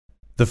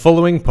The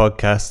following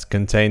podcast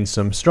contains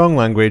some strong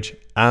language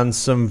and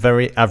some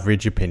very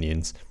average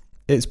opinions.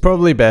 It's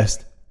probably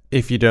best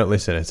if you don't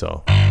listen at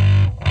all.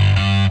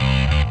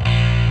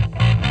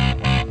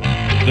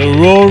 The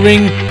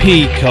Roaring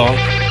Peacock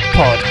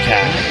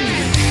Podcast.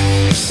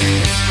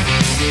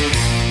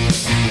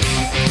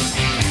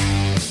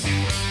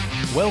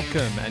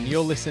 Welcome, and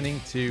you're listening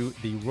to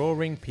the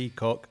Roaring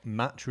Peacock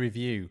Match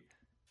Review.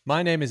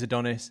 My name is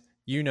Adonis.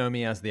 You know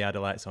me as the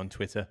Adelites on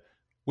Twitter.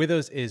 With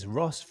us is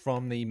Ross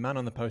from the Man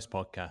on the Post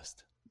podcast.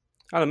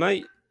 Hello,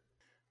 mate.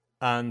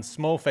 And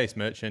small face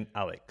merchant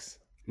Alex.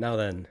 Now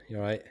then, you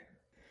all right?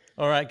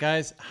 All right,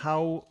 guys.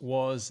 How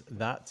was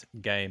that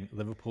game?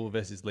 Liverpool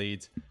versus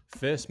Leeds.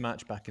 First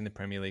match back in the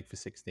Premier League for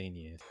 16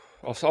 years.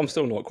 I'm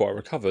still not quite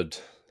recovered.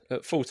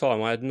 At full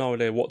time, I had no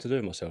idea what to do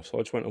with myself, so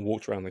I just went and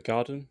walked around the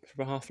garden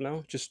for about half an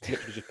hour, just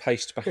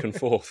paced back and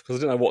forth because I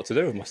didn't know what to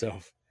do with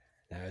myself.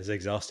 Yeah, it was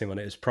exhausting when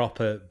it was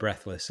proper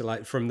breathless. So,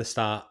 like from the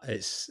start,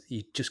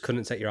 you just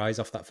couldn't take your eyes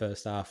off that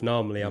first half.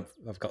 Normally,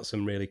 I've got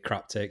some really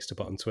crap takes to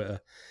put on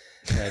Twitter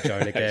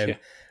during a game,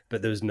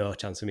 but there was no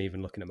chance of me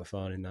even looking at my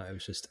phone in that. It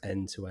was just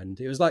end to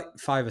end. It was like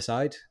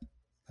five-a-side,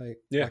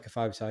 like a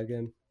five-a-side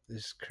game.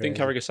 It's crazy.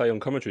 Didn't Carragher say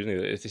on commentary,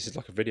 didn't he, that this is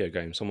like a video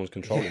game? Someone's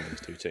controlling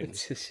these two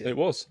teams. It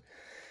was.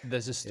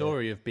 There's a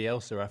story of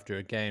Bielsa after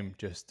a game.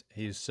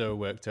 He was so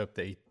worked up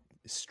that he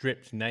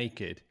stripped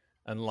naked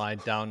and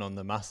lied down on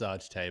the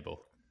massage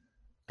table.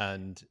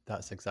 And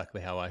that's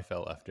exactly how I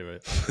felt after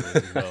it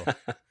as well.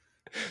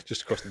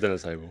 Just across the dinner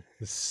table.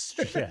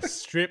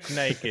 Stripped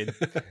naked.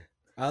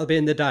 I'll be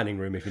in the dining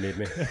room if you need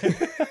me.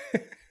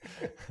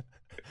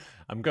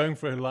 I'm going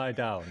for a lie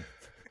down.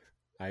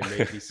 I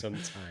may be some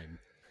time.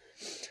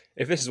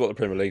 If this is what the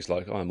Premier League's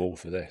like, I'm all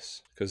for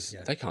this because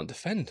they can't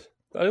defend.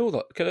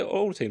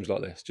 All teams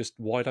like this, just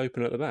wide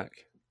open at the back.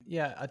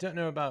 Yeah, I don't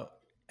know about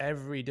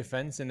every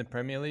defence in the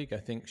Premier League. I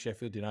think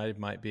Sheffield United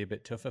might be a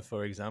bit tougher.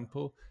 For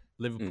example,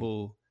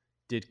 Liverpool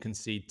did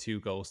concede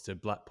 2 goals to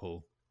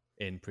Blackpool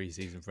in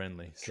pre-season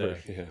friendly. True,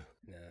 yeah.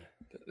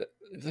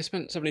 They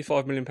spent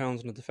 £75 million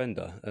on a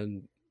defender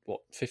and,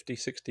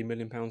 50-60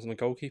 million pounds on a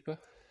goalkeeper?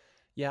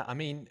 Yeah, I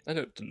mean... They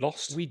looked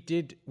lost. We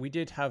did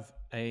have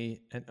an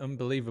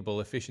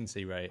unbelievable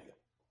efficiency rate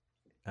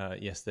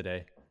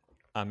yesterday.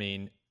 I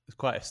mean, it's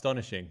quite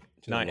astonishing.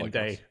 Night and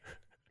day.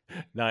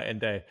 Night and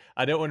day.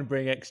 I don't want to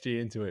bring XG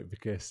into it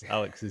because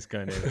Alex is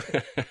going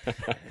to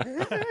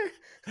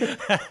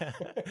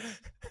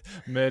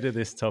murder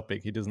this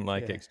topic. He doesn't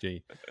like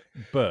XG.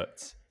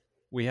 But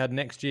we had an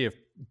XG of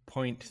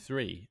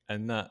 0.3,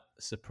 and that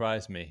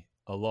surprised me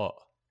a lot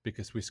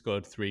because we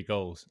scored 3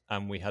 goals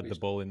and we had the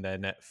ball in their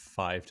net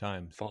 5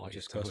 times. It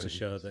just goes to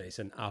show that it's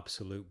an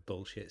absolute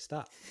bullshit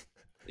stat.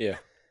 Yeah,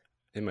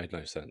 it made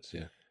no sense,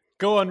 yeah.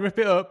 Go on, rip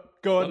it up.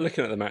 Go on.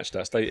 Looking at the match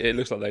stats, it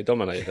looks like they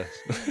dominated us.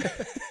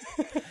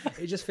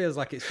 It just feels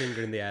like it's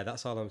finger in the air.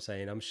 That's all I'm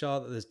saying. I'm sure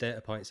that there's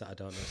data points that I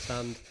don't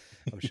understand.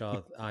 I'm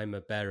sure I'm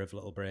a bear of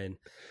little brain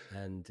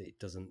and it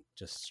doesn't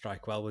just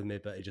strike well with me,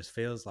 but it just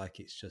feels like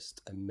it's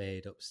just a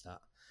made up stat.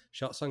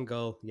 Shots on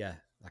goal, yeah,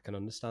 I can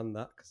understand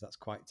that because that's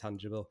quite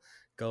tangible.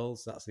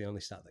 Goals, that's the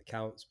only stat that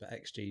counts, but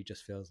XG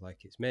just feels like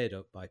it's made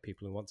up by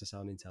people who want to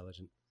sound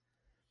intelligent.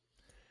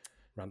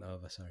 Rant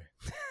over, sorry.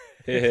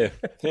 Yeah.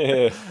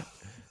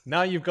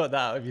 Now you've got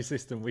that out of your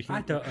system.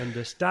 I don't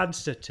understand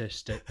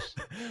statistics.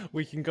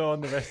 We can go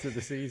on the rest of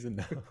the season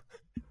now.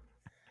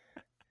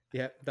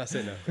 Yeah, that's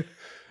it now.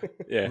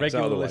 Yeah,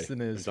 regular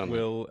listeners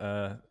will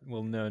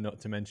know not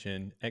to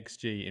mention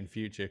XG in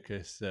future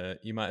because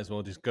you might as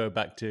well just go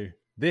back to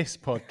this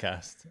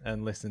podcast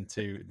and listen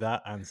to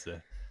that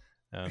answer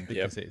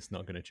because it's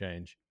not going to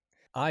change.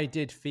 I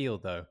did feel,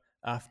 though,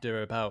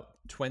 after about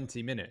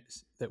 20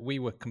 minutes that we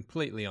were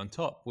completely on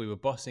top. We were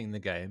bossing the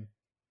game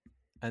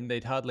and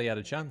they'd hardly had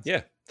a chance.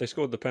 Yeah, they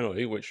scored the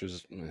penalty, which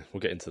was, we'll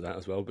get into that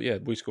as well. But yeah,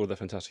 we scored the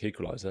fantastic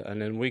equaliser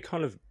and then we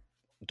kind of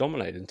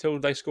dominated until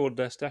they scored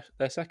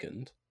their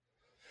second.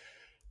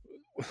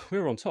 We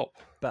were on top,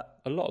 but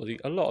a lot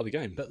of the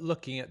game. But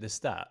looking at the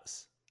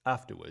stats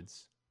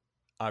afterwards,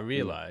 I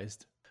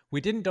realised we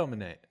didn't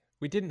dominate.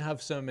 We didn't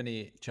have so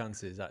many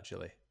chances,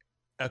 actually,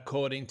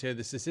 according to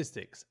the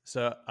statistics.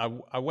 So I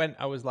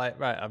was like,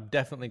 right, I've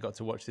definitely got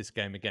to watch this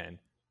game again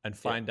and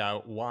find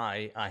out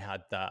why I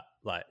had that,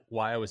 like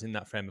why I was in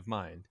that frame of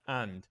mind.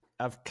 And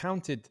I've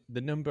counted the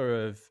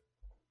number of,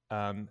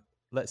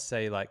 let's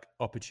say, like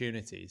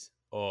opportunities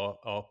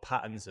or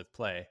patterns of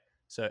play.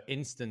 So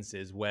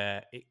instances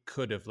where it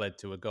could have led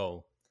to a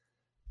goal.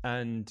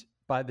 And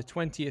by the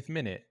 20th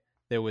minute,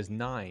 there was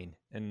 9.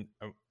 And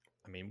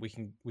I mean, we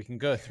can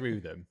go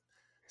through them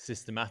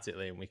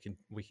systematically and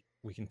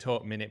we can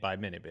talk minute by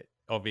minute, but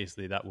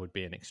obviously that would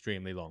be an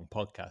extremely long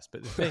podcast.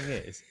 But the thing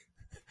is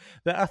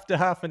that after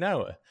half an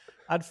hour,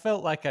 I'd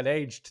felt like I'd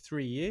aged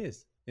 3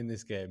 years in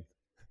this game.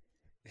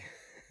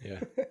 Yeah.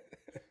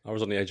 I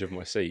was on the edge of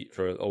my seat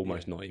for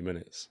almost 90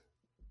 minutes.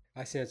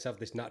 I seem to have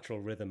this natural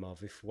rhythm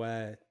of if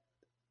we're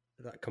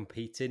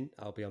competing,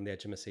 I'll be on the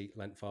edge of my seat,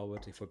 leant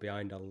forward. If we're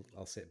behind,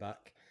 I'll sit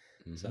back.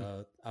 Mm-hmm.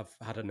 So I've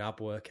had an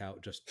ab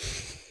workout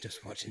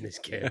just watching this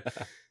game.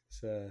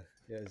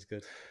 Yeah, it was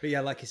good. But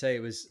yeah, like you say,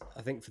 it was.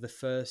 I think for the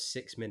first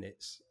 6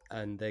 minutes,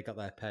 and they got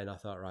their pen. I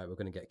thought, right, we're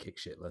going to get kick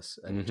shitless,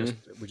 and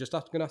we're just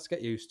going to have to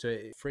get used to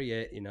it.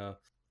 3-8,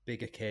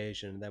 big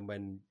occasion. And then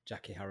when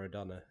Jackie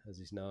Haradonna, as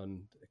he's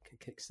known,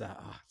 kicks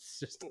that, it's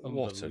just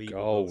What a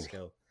unbelievable goal.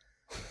 skill.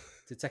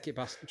 To take it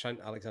past Trent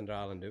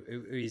Alexander-Arnold,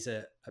 who is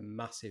a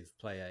massive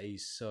player,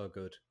 he's so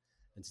good,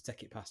 and to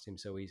take it past him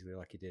so easily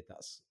like he did,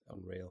 that's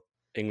unreal.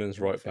 England's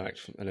right back,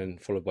 and then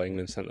followed by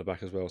England's centre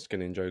back as well,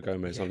 skinning Joe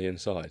Gomez on the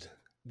inside.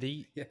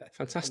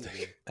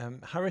 Fantastic.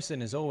 Harrison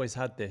has always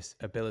had this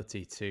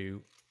ability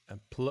to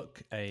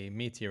pluck a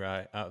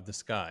meteorite out of the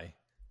sky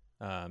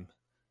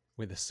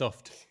with a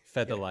soft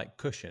feather-like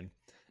cushion,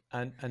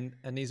 and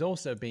he's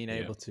also been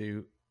able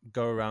to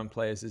go around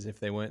players as if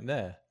they weren't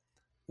there.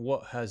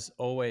 What has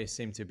always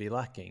seemed to be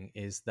lacking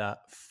is that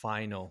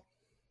final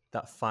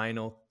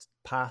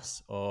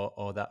pass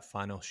or that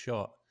final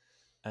shot.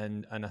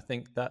 And I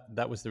think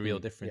that was the real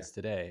difference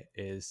today,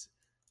 is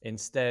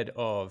instead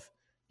of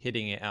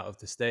hitting it out of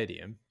the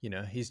stadium,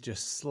 he's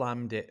just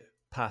slammed it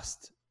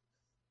past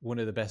one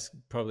of the best,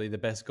 probably the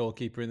best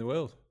goalkeeper in the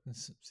world.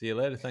 See you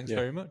later. Thanks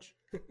very much.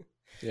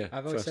 Yeah,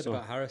 I've always said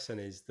about Harrison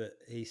is that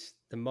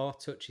the more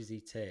touches he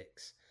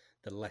takes,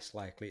 the less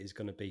likely he's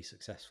going to be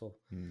successful.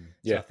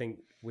 So I think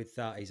with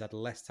that, he's had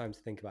less time to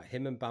think about.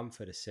 Him and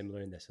Bamford are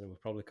similar in this, and we'll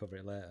probably cover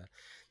it later.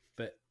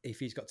 But if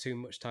he's got too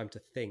much time to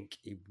think,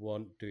 he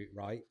won't do it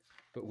right.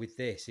 But with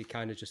this, he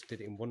kind of just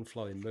did it in one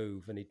flowing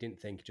move, and he didn't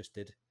think, he just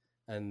did.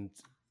 And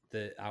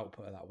the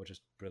output of that was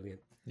just brilliant.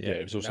 Yeah,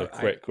 it was also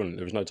quick, wasn't it?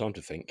 There was no time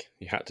to think.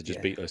 You had to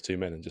just beat those two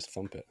men and just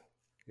thump it.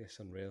 It's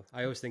unreal.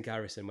 I always think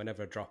Harrison,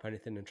 whenever I drop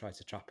anything and try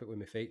to trap it with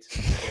my feet,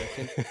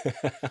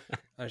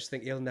 I just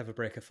think he'll never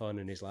break a phone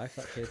in his life,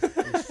 that kid.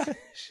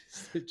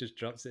 He just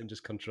drops it and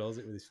just controls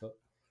it with his foot.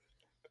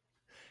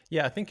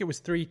 Yeah, I think it was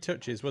 3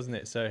 touches, wasn't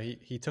it? So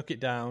he took it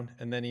down,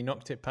 and then he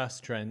knocked it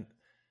past Trent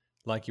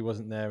like he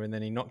wasn't there, and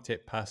then he knocked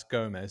it past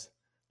Gomez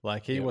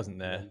like he wasn't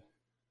there,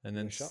 and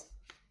then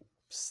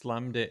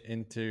slammed it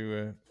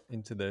into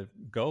the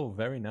goal.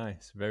 Very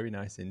nice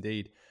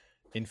indeed.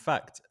 In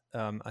fact,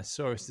 I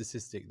saw a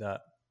statistic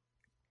that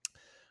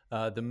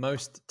the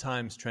most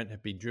times Trent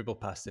had been dribble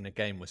passed in a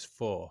game was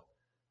 4,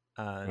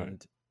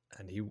 and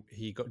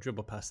he got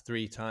dribble passed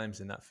 3 times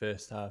in that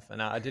first half.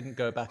 And I didn't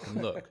go back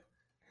and look.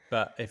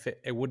 But if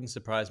it wouldn't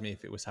surprise me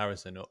if it was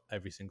Harrison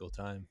every single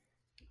time.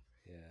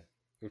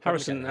 Yeah,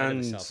 Harrison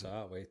and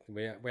aren't we?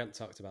 We haven't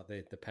talked about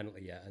the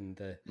penalty yet and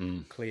the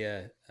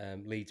clear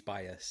Leeds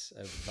bias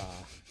of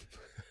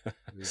VAR.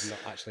 We've not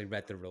actually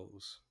read the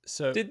rules.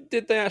 So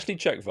did they actually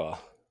check VAR?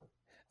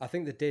 I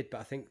think they did,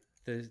 but I think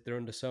they're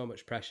under so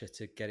much pressure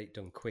to get it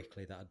done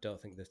quickly that I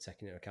don't think they're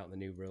taking into account the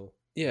new rule.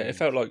 Yeah, it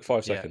felt like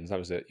 5 seconds. That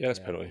was it. Yeah, that's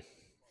penalty.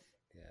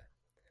 Yeah,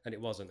 and it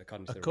wasn't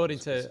according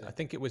to I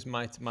think it was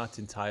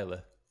Martin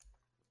Tyler.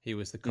 He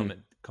was the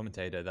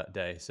commentator that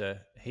day. So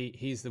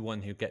he's the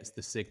one who gets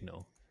the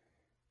signal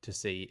to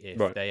see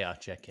if they are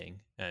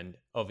checking. And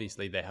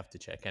obviously they have to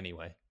check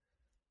anyway.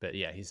 But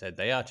yeah, he said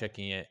they are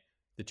checking it.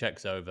 The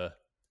check's over.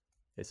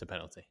 It's a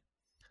penalty.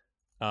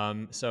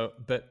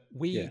 But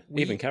even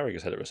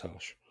Carragher said it was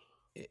harsh.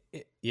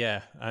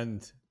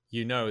 And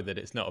you know that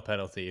it's not a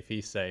penalty if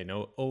he's saying,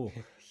 oh,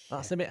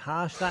 that's a bit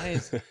harsh, that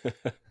is.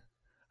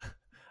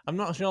 I'm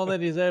not sure they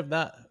deserve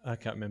that. I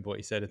can't remember what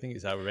he said. I think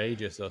it's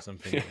outrageous or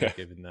something.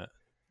 Given that.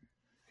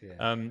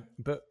 Yeah.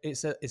 But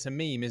it's a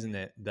meme, isn't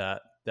it?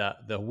 That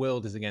the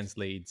world is against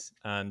Leeds,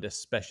 and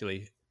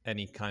especially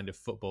any kind of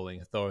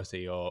footballing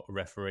authority or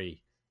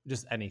referee,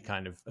 just any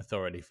kind of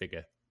authority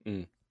figure,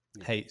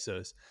 hates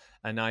us.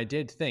 And I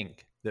did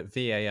think that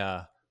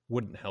VAR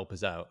wouldn't help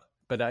us out,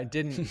 but I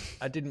didn't.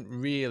 I didn't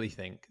really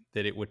think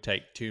that it would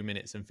take 2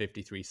 minutes and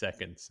 53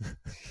 seconds.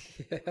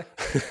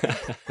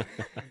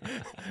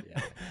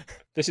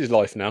 This is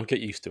life now. Get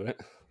used to it.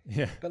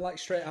 Yeah. But like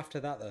straight after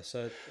that, though,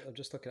 so I'm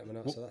just looking at my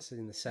notes. So that's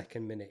in the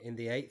 2nd minute. In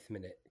the 8th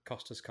minute,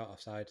 Costa's caught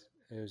offside.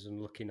 He was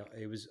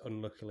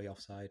unluckily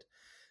offside.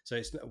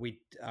 So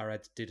our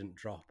heads didn't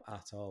drop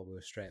at all. We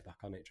were straight back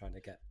on it, trying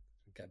to get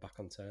back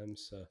on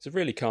terms. So it's a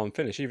really calm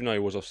finish, even though he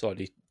was offside.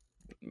 He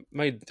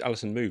made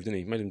Alisson move, didn't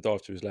he? Made him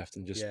dive to his left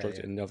and just stroked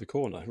it in the other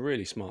corner.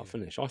 Really smart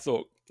finish. I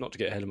thought, not to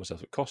get ahead of myself,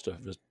 but Costa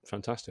was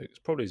fantastic. It's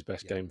probably his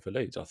best game for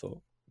Leeds, I thought.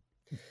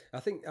 I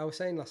think I was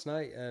saying last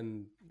night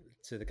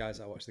to the guys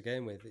that I watched the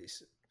game with,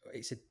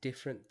 it's a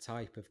different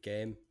type of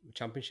game.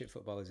 Championship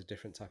football is a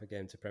different type of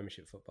game to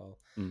Premiership football.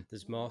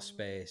 There's more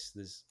space.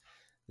 There's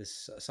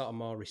sort of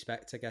more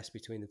respect, I guess,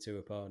 between the two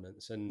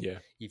opponents. And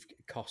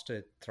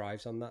Costa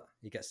thrives on that.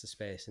 He gets the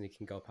space and he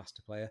can go past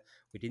a player.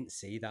 We didn't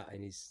see that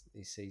in his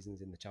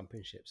seasons in the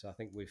Championship. So I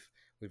think we've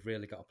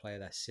really got a player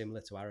there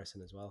similar to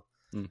Harrison as well.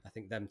 I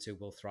think them two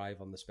will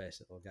thrive on the space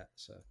that they'll get.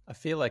 So I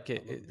feel like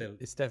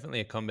it's definitely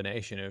a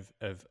combination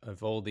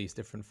of all these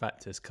different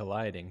factors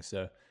colliding.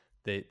 So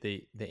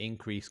the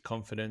increased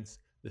confidence,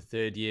 the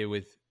 3rd year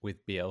with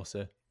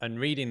Bielsa, and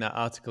reading that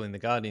article in The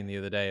Guardian the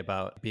other day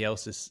about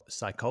Bielsa's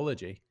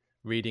psychology,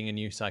 reading a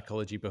new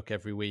psychology book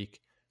every week,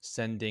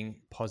 sending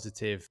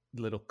positive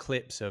little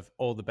clips of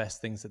all the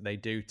best things that they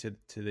do to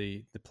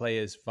the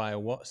players via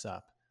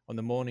WhatsApp on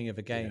the morning of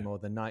a game or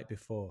the night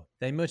before.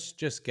 They must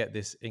just get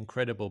this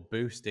incredible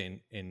boost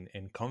in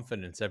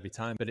confidence every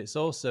time. But it's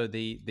also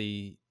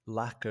the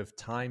lack of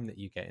time that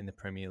you get in the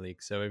Premier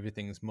League. So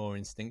everything's more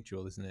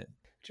instinctual, isn't it?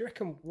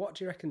 What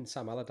do you reckon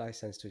Sam Allardyce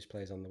sends to his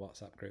players on the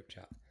WhatsApp group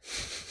chat?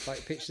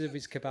 Like pictures of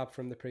his kebab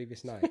from the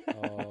previous night,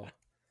 or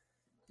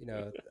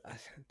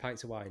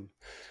pints of wine.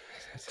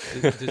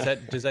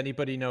 Does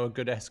anybody know a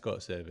good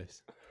escort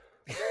service?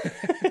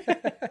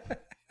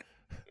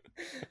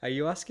 Are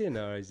you asking,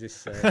 or is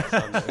this?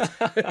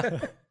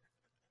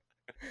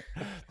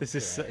 This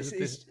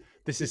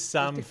is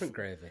Sam. Different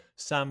gravy.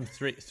 Sam,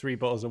 three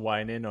bottles of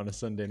wine in on a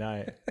Sunday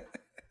night,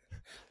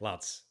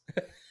 lads.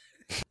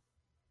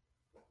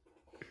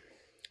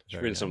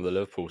 Just reading some of the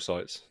Liverpool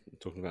sites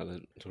talking about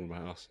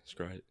us. It's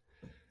great.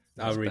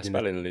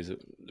 Spelling leaves a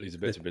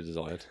bit to be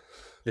desired.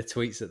 The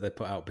tweets that they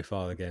put out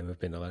before the game have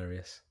been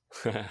hilarious.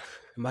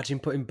 Imagine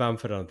putting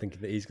Bamford on,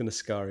 thinking that he's going to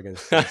score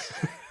against us.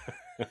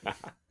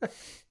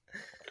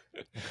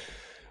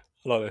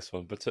 I like this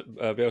one, but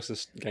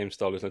Bielsa's game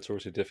style is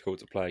notoriously difficult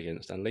to play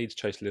against, and Leeds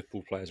chase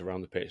Liverpool players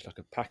around the pitch like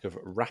a pack of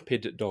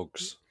rabid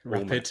dogs.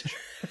 Rabid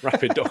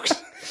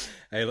dogs.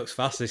 Hey, he looks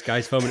fast. This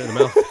guy's foaming at the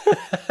mouth.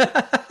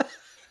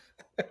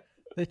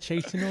 They're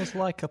chasing us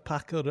like a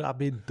pack of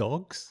rabid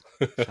dogs.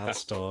 Sad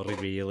story,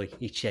 really.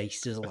 He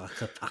chased us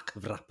like a pack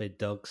of rabid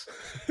dogs.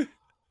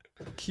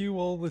 Cue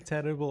all the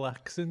terrible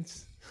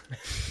accents.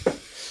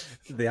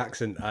 The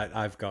accent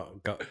I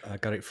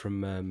got it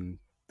from.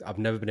 I've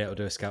never been able to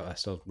do a Scout. I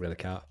still really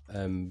can't.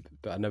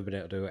 But I've never been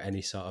able to do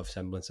any sort of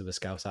semblance of a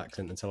Scouse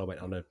accent until I went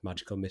on a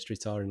magical mystery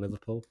tour in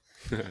Liverpool.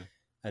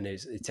 And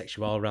it takes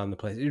you all around the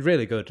place. It's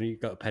really good. You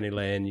go to Penny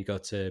Lane, you go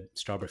to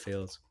Strawberry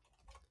Fields.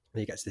 And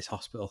he gets to this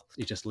hospital.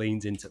 He just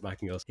leans into the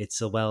mic and goes, "It's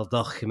a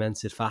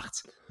well-documented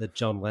fact that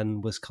John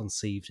Lennon was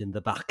conceived in the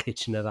back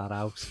kitchen of that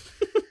house."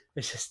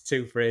 It's just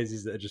two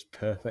phrases that are just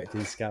perfect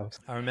in Scouse.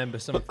 I remember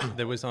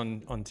there was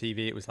on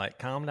TV, it was like,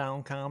 calm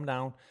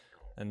down.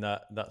 And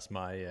that's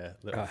my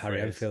little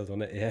Harry Enfield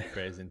on it, yeah.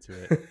 Phrase into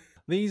it.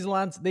 These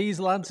lads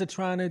are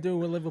trying to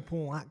do a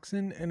Liverpool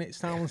accent and it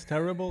sounds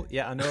terrible.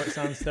 Yeah, I know it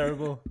sounds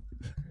terrible.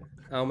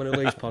 How many of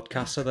these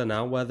podcasts are there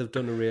now where they've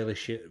done a really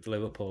shit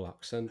Liverpool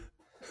accent?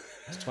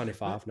 It's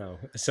 25 now.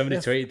 Somebody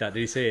tweeted that.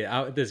 Did you see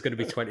it? There's going to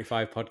be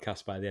 25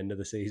 podcasts by the end of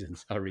the season.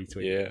 So I'll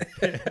retweet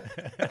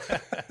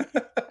it.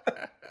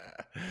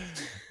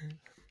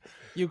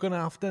 You're going to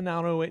have to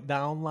narrow it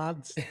down,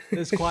 lads.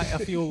 There's quite a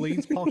few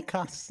Leeds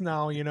podcasts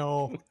now, you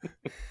know.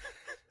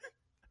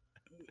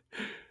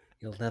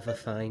 You'll never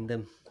find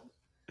them.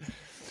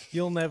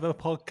 You'll never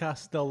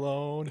podcast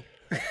alone.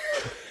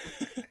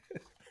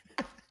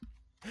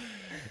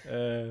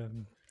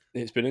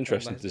 It's been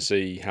interesting to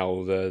see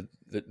how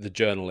the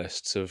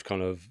journalists have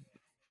kind of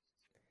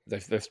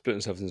they've split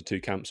themselves into two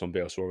camps on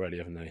Bielsa already,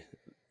 haven't they?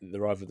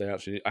 They're either they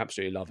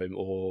absolutely love him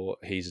or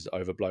he's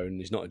overblown.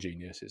 He's not a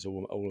genius. It's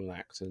all an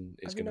act, and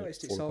it's going to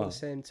noticed it's all the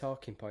same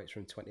talking points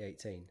from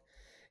 2018.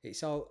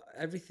 It's all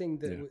everything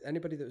that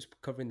anybody that was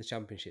covering the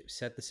championship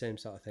said the same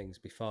sort of things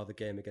before the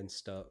game against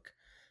Stoke.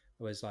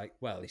 It was like,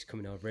 well, he's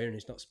coming over here and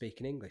he's not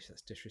speaking English.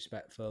 That's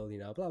disrespectful,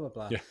 blah, blah,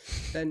 blah. Yeah.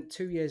 Then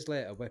 2 years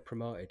later, we're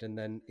promoted and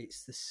then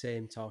it's the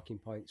same talking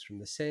points from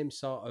the same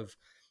sort of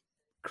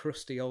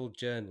crusty old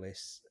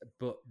journalists,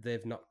 but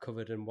they've not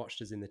covered and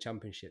watched us in the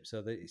championship.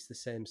 So it's the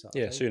same sort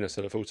of thing. Sooner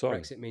said it full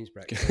time. Brexit means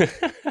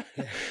Brexit.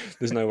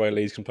 There's no way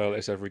Leeds can play like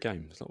this every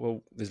game. It's like,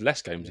 well, there's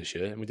less games this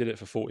year and we did it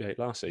for 48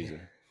 last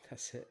season.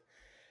 That's it.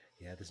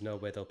 Yeah, there's no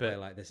way they'll play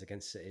like this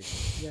against City.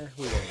 Yeah,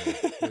 we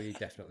will. We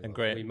definitely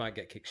will. We might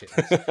get kick shit.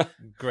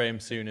 Graham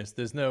Souness,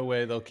 there's no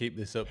way they'll keep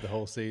this up the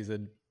whole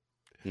season.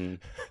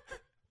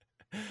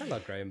 Hello,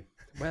 Graham.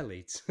 Well,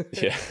 Leeds.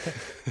 Yeah.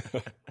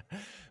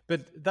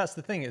 But that's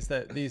the thing, is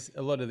that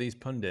a lot of these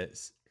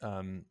pundits,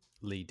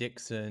 Lee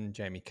Dixon,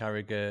 Jamie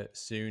Carragher,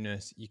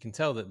 Souness, you can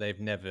tell that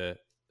they've never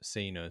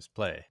seen us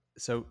play.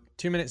 So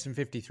 2 minutes and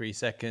 53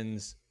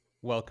 seconds,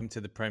 welcome to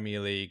the Premier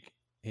League.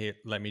 Here,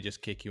 let me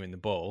just kick you in the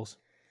balls.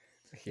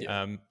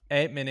 Yeah.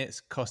 8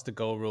 minutes, Costa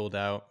goal ruled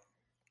out.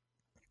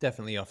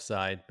 Definitely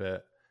offside,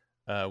 but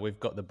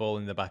we've got the ball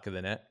in the back of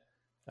the net.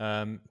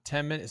 10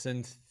 minutes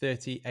and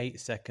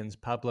 38 seconds,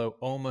 Pablo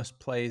almost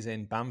plays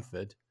in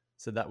Bamford.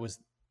 So that was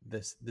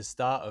the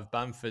start of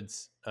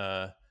Bamford's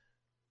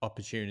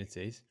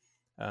opportunities.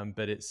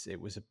 But it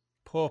was a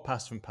poor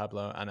pass from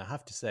Pablo, and I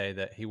have to say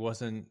that he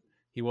wasn't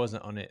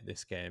on it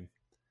this game.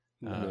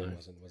 No, he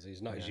wasn't, was he?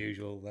 He's not his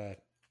usual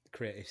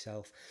creative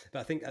self. But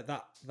I think at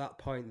that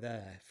point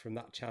there, from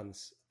that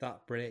chance,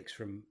 that breaks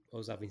from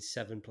us having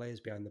 7 players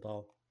behind the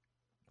ball,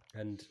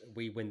 and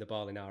we win the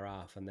ball in our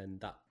half, and then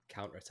that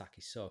counter attack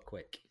is so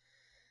quick,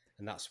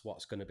 and that's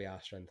what's going to be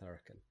our strength, I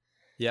reckon.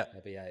 Yeah,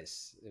 but yeah,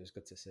 it was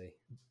good to see.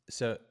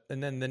 So,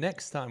 and then the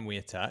next time we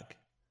attack,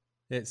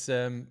 it's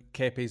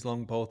KP's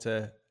long ball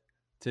to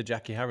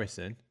Jackie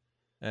Harrison,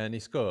 and he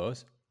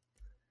scores.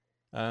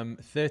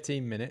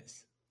 13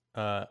 minutes.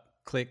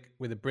 Click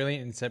with a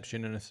brilliant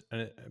interception and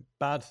a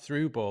bad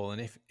through ball.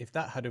 And if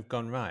that had have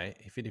gone right,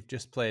 if he'd have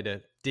just played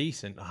a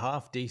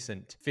half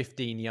decent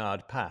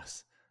 15-yard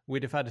pass,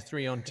 we'd have had a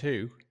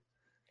 3-on-2.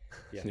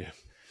 Yeah.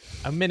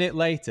 A minute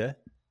later,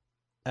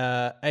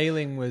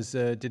 Ayling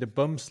did a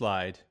bum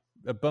slide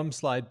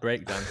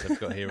breakdance I've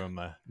got here on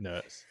my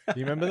notes. Do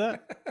you remember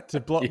that? To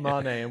block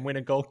Mane and win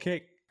a goal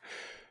kick?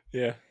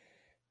 Yeah.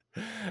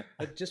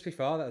 Just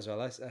before that as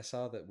well, I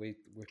saw that we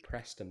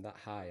pressed them that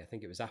high. I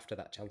think it was after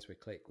that chance we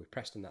clicked. We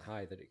pressed them that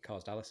high that it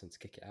caused Alisson to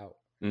kick it out.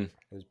 And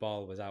his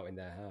ball was out in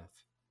their half.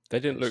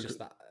 They didn't look...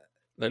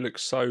 They looked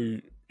so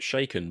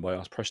shaken by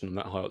us pressing them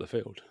that high up the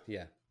field.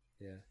 Yeah.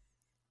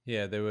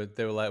 Yeah, they were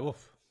like,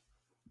 woof,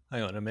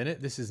 hang on a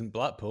minute, this isn't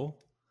Blackpool.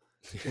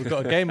 We've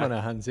got a game on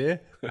our hands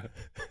here.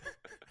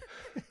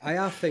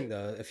 I think,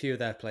 though, a few of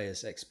their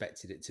players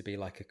expected it to be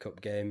like a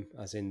cup game,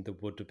 as in there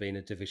would have been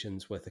a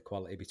division's worth of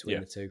quality between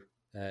the two.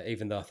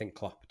 Even though I think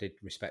Klopp did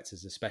respect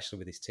us, especially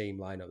with his team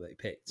lineup that he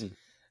picked.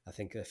 I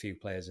think a few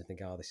players would think,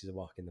 oh, this is a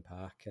walk in the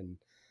park. And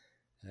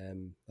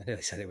I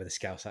nearly said it with a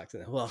Scouse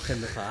accent, a walk in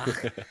the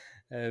park.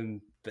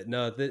 But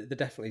no, they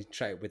definitely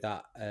tried with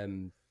that.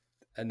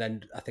 And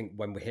then I think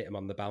when we hit them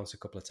on the bounce a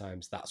couple of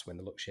times, that's when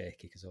they look shaky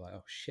because they're like,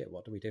 oh, shit,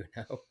 what do we do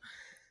now?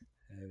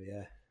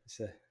 It's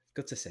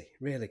good to see.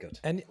 Really good.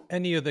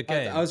 Any other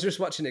game? I was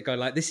just watching it going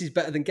like, this is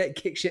better than getting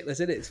kick shitless,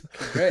 isn't it? It's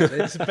fucking great.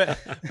 It's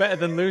better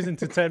than losing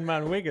to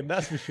 10-man Wigan,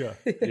 that's for sure.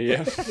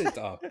 Yeah.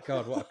 Oh,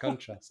 God, what a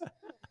contrast.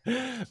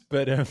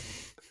 But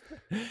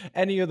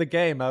any other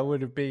game, I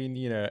would have been,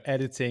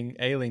 editing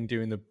Ayling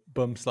doing the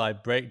bum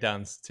slide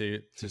breakdance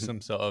to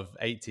some sort of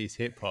 80s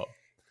hip hop.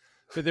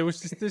 But there's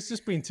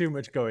just been too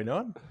much going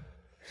on.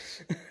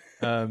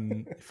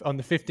 On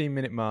the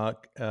 15-minute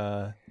mark,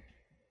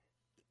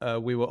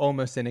 we were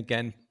almost in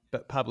again,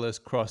 but Pablo's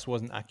cross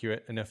wasn't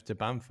accurate enough to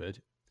Bamford.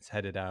 It's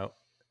headed out.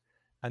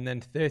 And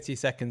then 30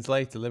 seconds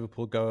later,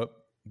 Liverpool go up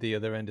the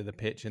other end of the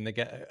pitch and they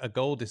get a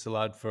goal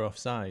disallowed for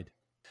offside.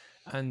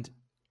 And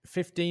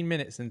 15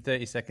 minutes and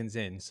 30 seconds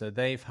in, so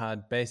they've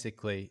had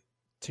basically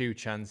 2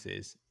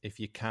 chances if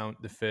you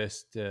count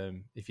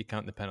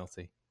the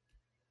penalty.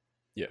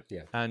 Yeah.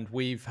 And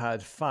we've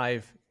had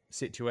 5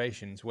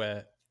 situations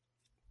where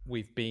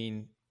we've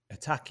been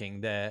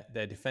attacking their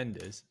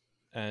defenders,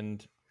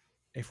 and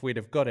if we'd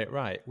have got it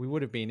right, we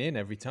would have been in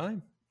every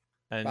time.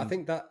 And but I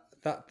think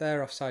that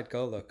their offside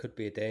goal, though, could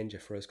be a danger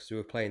for us because we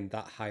were playing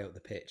that high up the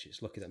pitch.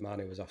 It's lucky that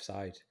Mane was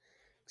offside.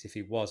 Because if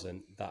he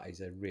wasn't, that is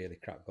a really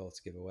crap goal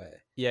to give away.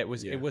 Yeah,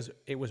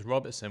 it was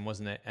Robertson,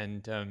 wasn't it?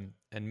 And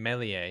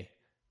Meslier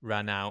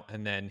ran out,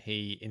 and then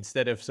he,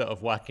 instead of sort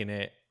of whacking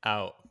it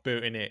out,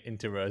 booting it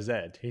into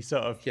Rosette, he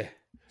sort of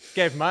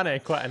gave Mane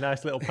quite a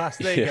nice little pass.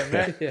 There you go,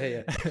 mate.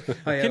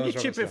 Can you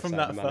chip it from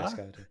that far?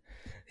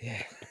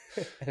 Yeah.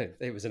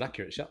 It was an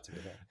accurate shot, to be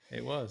fair.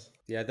 It was.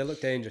 Yeah, they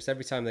looked dangerous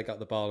every time they got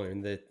the ball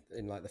in the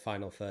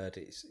final third.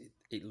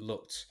 It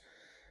looked,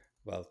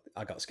 well,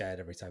 I got scared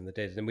every time they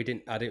did,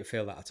 and I didn't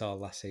feel that at all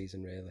last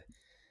season, really.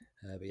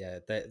 But yeah,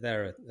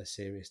 they're a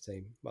serious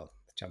team. Well,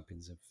 the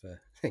champions of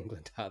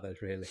England, are they?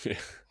 Really? Yeah.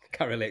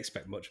 Can't really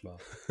expect much more.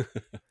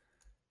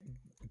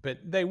 But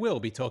they will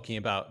be talking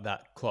about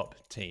that Klopp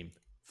team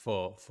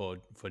for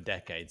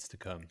decades to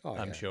come. Oh,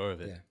 I'm sure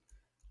of it.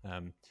 Yeah.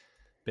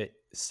 But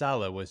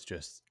Salah was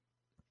just...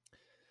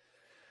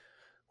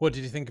 What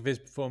did you think of his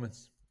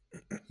performance?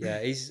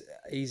 Yeah,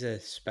 he's a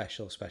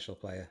special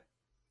player.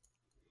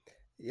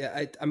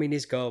 Yeah, I mean,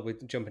 his goal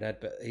with jumping ahead,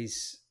 but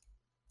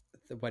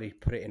when he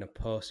put it in a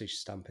postage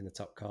stamp in the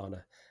top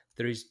corner,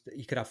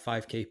 you could have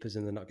 5 keepers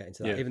and they're not getting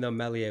to that. Yeah. Even though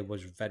Meslier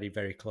was very,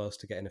 very close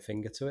to getting a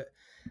finger to it,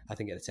 I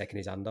think it'd have taken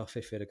his hand off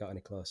if he'd have got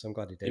any closer. I'm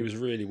glad he did. He was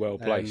really well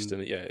placed,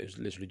 and it was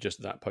literally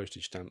just that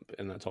postage stamp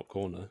in that top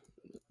corner.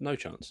 No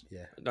chance.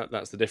 Yeah,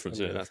 that's the difference.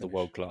 Isn't it? That's the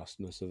world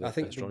classness of it. I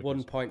think the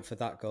one point for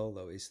that goal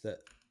though is that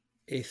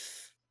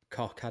if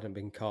Koch hadn't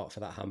been caught for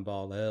that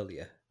handball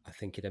earlier, I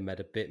think he'd have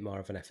made a bit more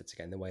of an effort to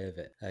get in the way of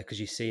it.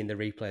 Because you see in the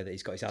replay that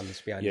he's got his hands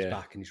behind his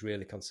back and he's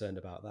really concerned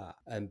about that.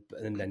 And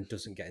then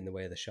doesn't get in the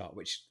way of the shot,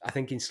 which I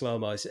think in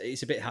slow-mo,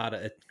 it's a bit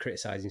harder to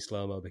criticise in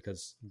slow-mo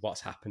because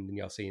what's happened and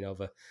you're seeing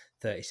over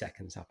 30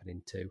 seconds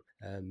happening too.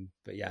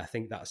 But yeah, I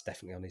think that's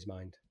definitely on his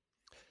mind.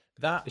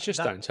 It's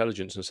just that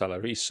intelligence in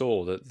Salah. He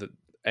saw that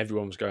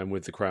everyone was going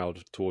with the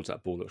crowd towards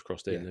that ball that was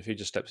crossed in. And if he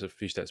just steps a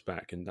few steps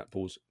back and that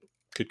ball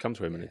could come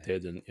to him, and it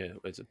did, and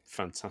it's a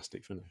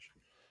fantastic finish.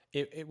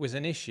 It was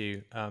an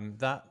issue.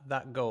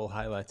 That goal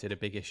highlighted a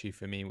big issue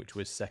for me, which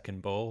was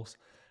second balls.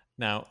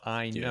 Now,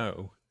 I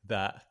know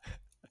that,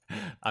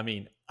 I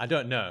mean, I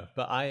don't know,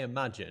 but I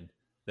imagine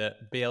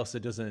that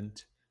Bielsa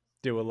doesn't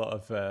do a lot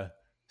of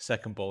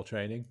second ball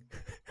training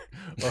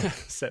or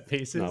set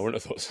pieces. No, I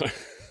wouldn't have thought so.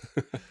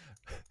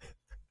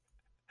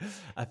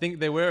 I think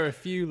there were a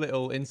few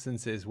little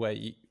instances where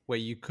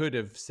you could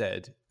have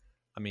said,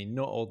 I mean,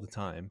 not all the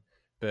time,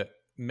 but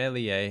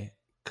Meslier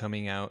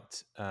coming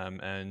out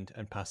and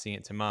passing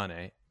it to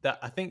Mane, that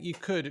I think you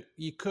could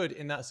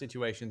in that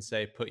situation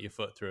say, put your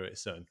foot through it,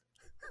 son.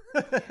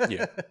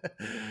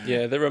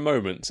 Yeah, there are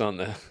moments, aren't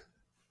there?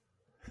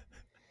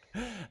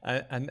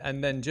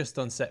 And then just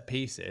on set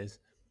pieces,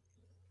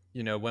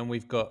 you know, when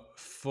we've got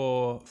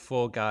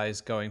four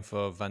guys going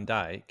for Van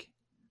Dijk,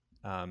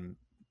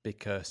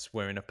 because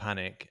we're in a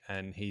panic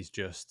and he's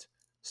just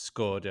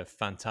scored a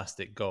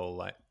fantastic goal,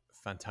 like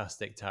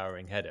fantastic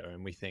towering header,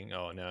 and we think,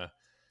 oh no,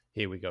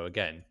 here we go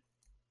again.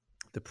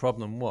 The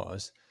problem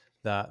was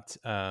that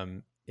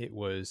it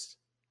was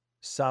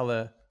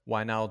Salah,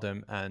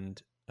 Wijnaldum,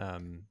 and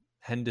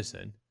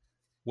Henderson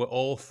were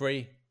all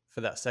free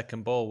for that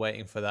second ball,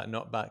 waiting for that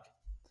knockback.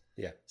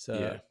 Yeah.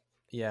 So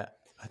yeah,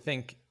 I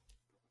think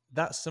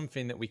that's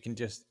something that we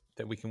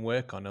can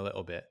work on a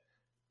little bit.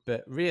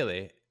 But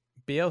really,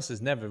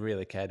 Bielsa's never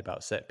really cared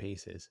about set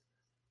pieces,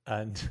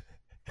 and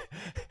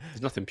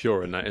there's nothing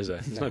pure in that, is there?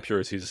 There's no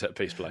purity to set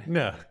piece play.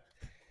 No.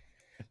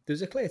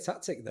 There's a clear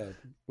tactic though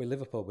with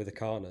Liverpool with the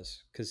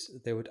corners, because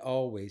they would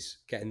always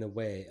get in the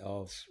way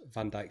of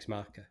Van Dijk's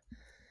marker.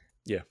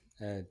 Yeah.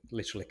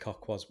 Literally,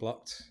 Koch was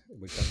blocked.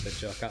 We got the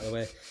joke out of the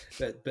way,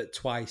 but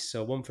twice.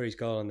 So one for his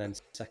goal, and then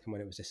second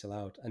when it was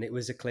disallowed. And it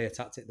was a clear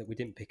tactic that we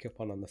didn't pick up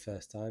on the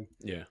first time.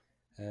 Yeah.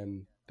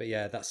 But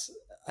yeah,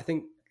 I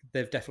think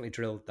they've definitely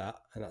drilled that,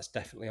 and that's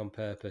definitely on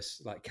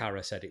purpose. Like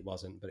Cara said, it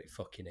wasn't, but it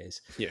fucking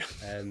is. Yeah.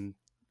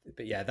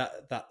 But yeah,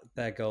 that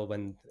their goal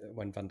when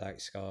Van Dijk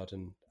scored,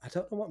 and I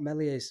don't know what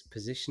Mellier's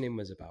positioning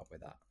was about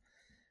with that.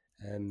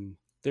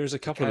 There's a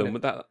couple of them,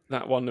 but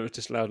that one that was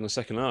disallowed in the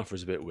second half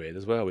was a bit weird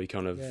as well. He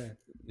kind of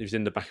he was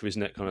in the back of his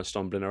net, kind of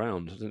stumbling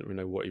around. I didn't really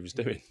know what he was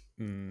doing.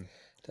 Don't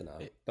know.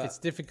 But it's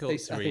difficult to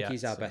react. I think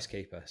he's our best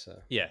keeper. So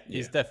yeah,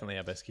 he's definitely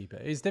our best keeper.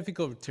 It's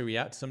difficult to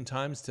react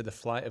sometimes to the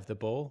flight of the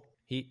ball.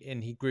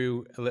 He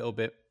grew a little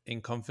bit in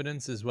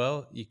confidence as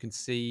well. You can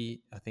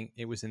see, I think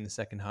it was in the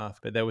second half,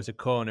 but there was a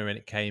corner and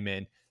it came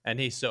in, and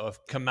he sort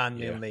of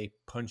commandingly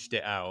punched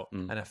it out.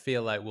 And I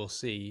feel like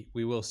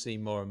we will see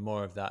more and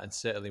more of that, and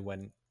certainly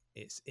when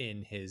it's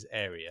in his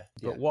area.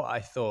 But what I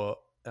thought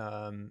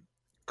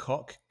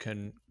Koch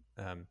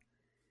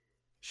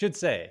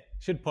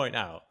should point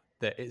out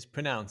that it's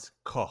pronounced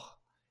Koch,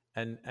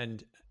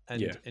 and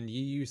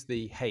you use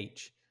the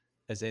H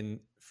as in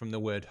from the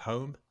word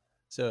home.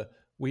 So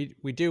we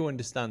do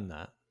understand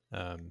that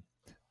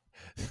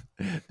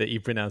that you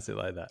pronounce it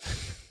like that.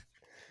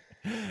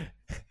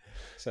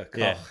 So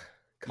Koch.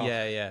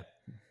 Yeah.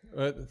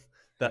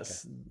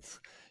 That's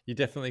you're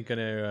definitely going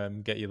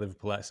to get your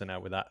Liverpool accent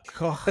out with that.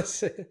 Koch.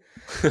 So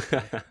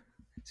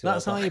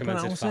that's how you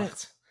pronounce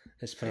it.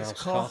 It's pronounced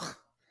Koch.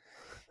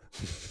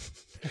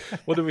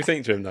 What do we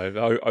think to him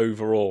though?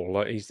 Overall,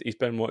 like he's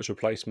Ben White's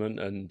replacement,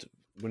 and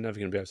we're never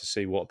going to be able to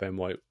see what Ben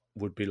White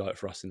would be like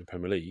for us in the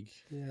Premier League.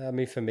 Yeah, I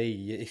mean, for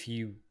me,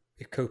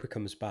 if Cooper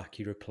comes back,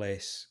 you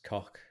replace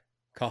Koch,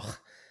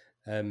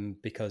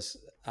 because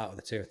out of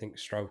the two, I think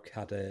Stroke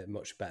had a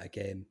much better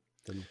game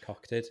than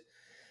Koch did.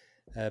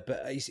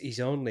 But he's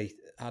only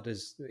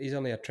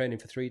had training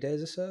for 3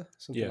 days or so,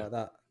 something like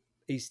that.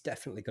 He's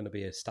definitely going to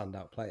be a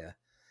standout player.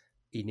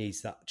 He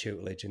needs that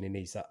tutelage and he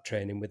needs that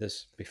training with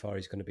us before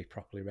he's going to be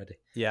properly ready.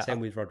 Yeah. Same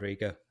with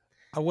Rodrigo.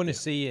 I want to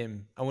see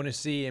him. I want to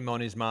see him on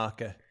his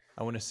marker.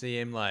 I want to see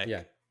him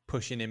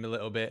pushing him a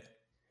little bit,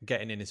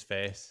 getting in his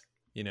face.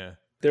 You know,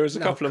 there was a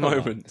couple of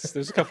moments.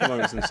 There's a couple of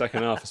moments in the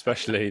second half,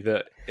 especially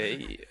that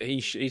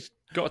he's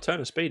got a turn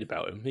of speed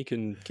about him. He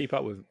can keep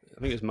up with.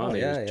 I think it's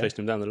Marnie who's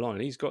chasing him down the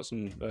line. He's got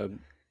some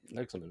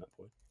legs on him, that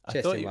boy.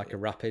 Chasing him like a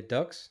rapid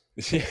dog.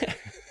 Yeah,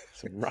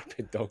 it's a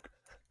rapid dog.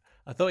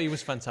 I thought he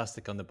was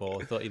fantastic on the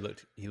ball. I thought he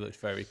looked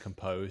very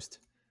composed.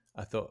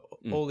 I thought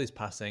all his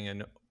passing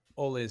and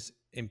all his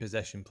in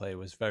possession play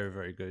was very,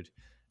 very good.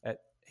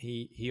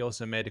 He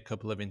also made a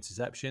couple of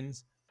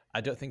interceptions.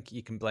 I don't think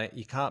you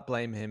can't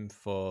blame him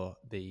for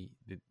the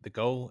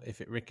goal.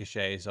 If it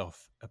ricochets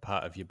off a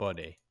part of your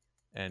body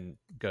and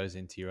goes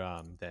into your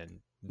arm, then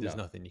there's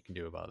nothing you can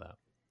do about that.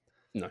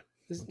 No,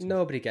 there's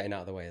nobody getting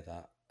out of the way of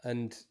that.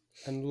 And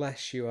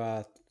unless you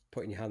are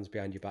putting your hands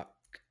behind your back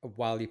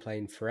while you're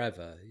playing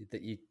forever,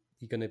 that you're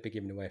going to be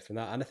given away from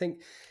that. And I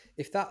think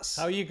if that's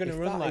how are you going to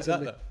run like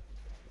that, though?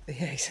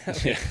 Yeah,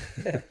 exactly.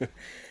 Yeah.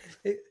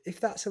 If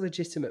that's a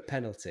legitimate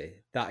penalty,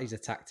 that is a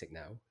tactic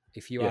now.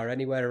 If you are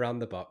anywhere around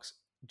the box,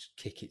 just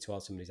kick it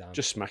towards somebody's arm.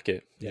 Just smack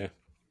it. Yeah.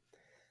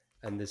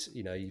 And there's,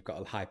 you've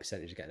got a high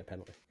percentage of getting a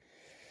penalty.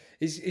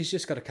 He's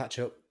just got to catch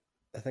up.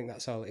 I think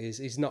that's all it is.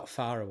 He's not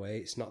far away.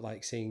 It's not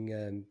like seeing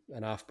an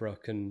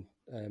half-broken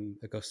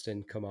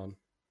Augustine come on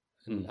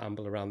and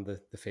amble around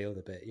the field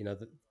a bit.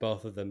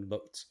 Both of them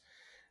looked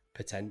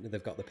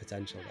they've got the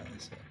potential there.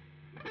 So.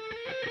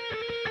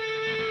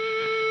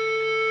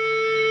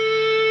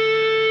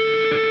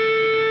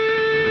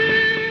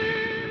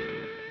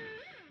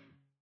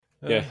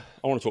 Yeah,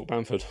 I want to talk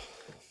Bamford.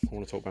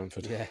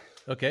 Yeah.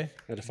 Okay.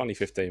 He had a funny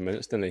 15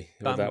 minutes, didn't he?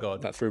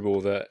 Bamgod. That through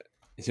ball that,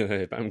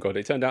 Bamgod.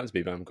 It turned out to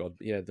be Bamgod.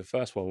 But yeah, the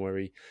first one where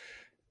he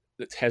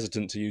looked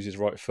hesitant to use his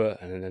right foot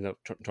and then ended up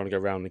trying to go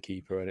around the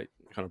keeper and it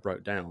kind of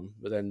broke down.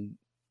 But then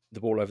the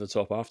ball over the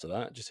top after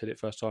that, just hit it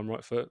first time,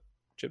 right foot,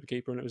 chip the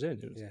keeper and it was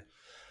in.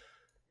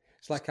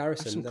 It's like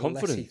Harrison. The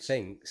less he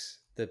thinks,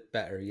 the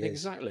better he is.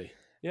 Exactly.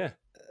 Yeah.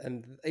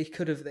 And he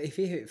could have, if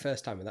he hit it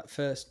first time in that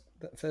first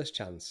that first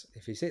chance,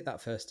 if he's hit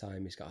that first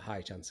time, he's got a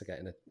high chance of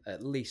getting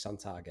at least on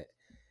target.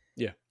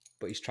 Yeah.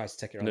 But he's tried to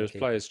take it around. And there was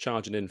players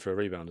charging in for a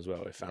rebound as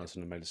well. If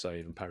Allison had made a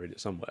save and parried it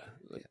somewhere,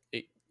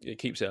 it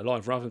keeps it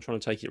alive rather than trying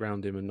to take it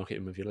around him and knock it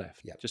in with your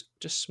left. Yeah.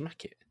 Just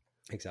smack it.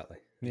 Exactly.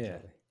 Yeah.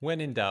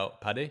 When in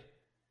doubt, Paddy,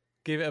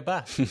 give it a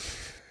bash.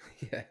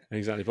 Yeah.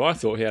 Exactly. But I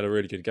thought he had a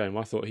really good game.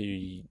 I thought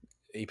he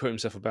put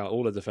himself about.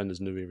 All the defenders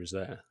knew he was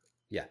there.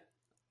 Yeah.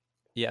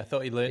 Yeah, I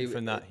thought he learned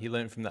from that. He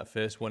learned from that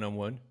first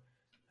one-on-one,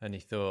 and he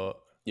thought,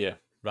 yeah,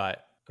 right,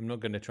 I'm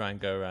not going to try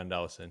and go around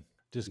Allison.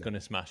 Just going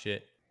to smash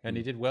it. And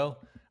he did well.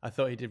 I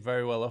thought he did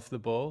very well off the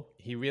ball.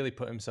 He really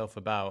put himself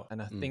about,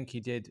 and I think he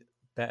did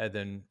better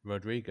than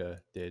Rodrigo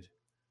did.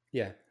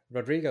 Yeah,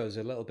 Rodrigo was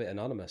a little bit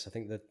anonymous. I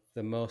think that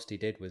the most he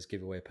did was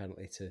give away a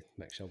penalty to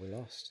make sure we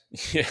lost.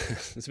 Yeah,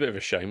 it's a bit of a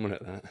shame,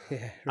 wasn't it, that?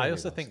 Yeah, really I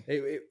also think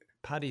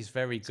Paddy's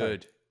very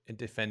good in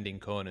defending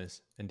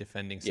corners and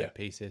defending set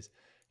pieces.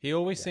 He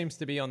always seems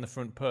to be on the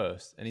front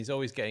post, and he's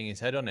always getting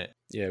his head on it.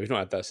 Yeah, we've not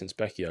had that since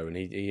Becchio, and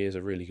he is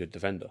a really good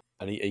defender.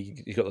 And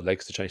he's got the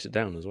legs to chase it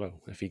down as well.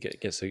 If he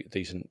gets a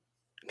decent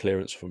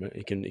clearance from it,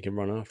 he can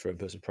run after it and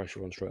put some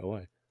pressure on straight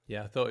away.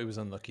 Yeah, I thought he was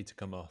unlucky to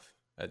come off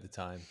at the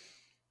time.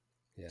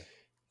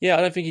 Yeah,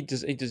 I don't think he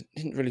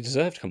didn't really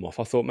deserve to come off.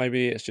 I thought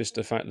maybe it's just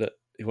the fact that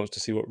he wants to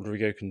see what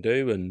Rodrigo can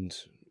do, and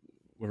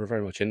we're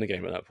very much in the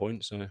game at that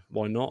point, so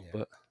why not?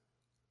 But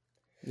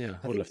yeah,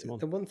 I would have left him on.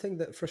 The one thing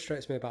that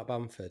frustrates me about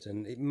Bamford,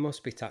 and it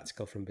must be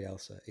tactical from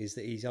Bielsa, is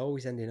that he's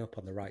always ending up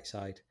on the right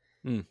side.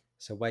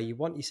 So where you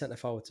want your centre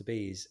forward to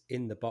be is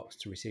in the box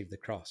to receive the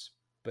cross,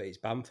 but it's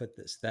Bamford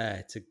that's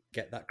there to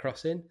get that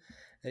cross in.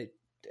 It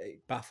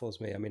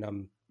baffles me. I mean,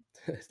 I'm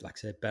like I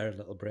said, bare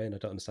little brain. I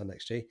don't understand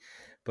XG,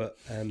 but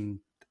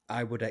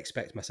I would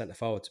expect my centre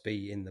forward to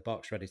be in the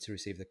box ready to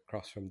receive the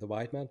cross from the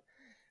wide man.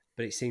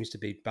 But it seems to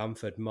be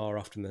Bamford more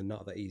often than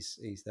not that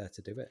he's there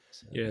to do it.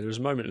 So. Yeah, there was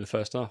a moment in the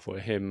first half where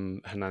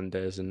him,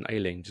 Hernandez and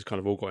Ayling just kind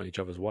of all got in each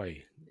other's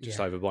way, just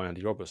over by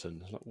Andy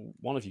Robertson. It's like,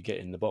 one of you get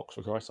in the box,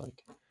 for Christ's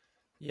sake.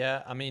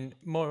 Yeah, I mean,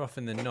 more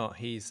often than not,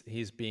 he's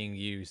being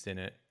used in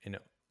a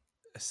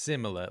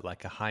similar,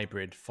 like a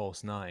hybrid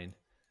false nine.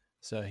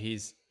 So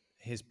his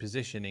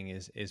positioning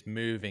is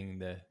moving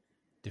the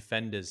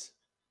defenders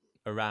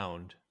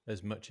around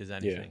as much as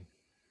anything.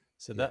 Yeah.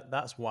 So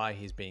that's why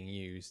he's being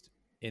used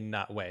in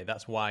that way.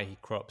 That's why he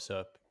crops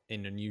up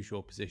in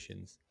unusual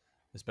positions,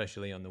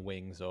 especially on the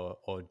wings or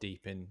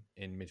deep in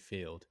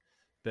midfield.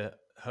 But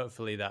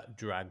hopefully that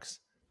drags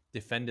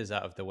defenders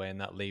out of the way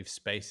and that leaves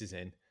spaces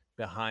in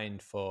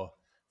behind for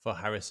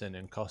Harrison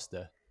and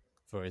Costa,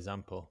 for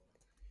example,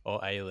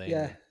 or Ayling.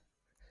 Yeah,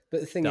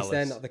 but the thing is,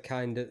 they're not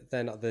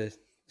the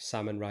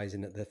salmon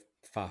rising at the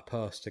far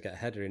post to get a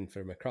header in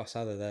from across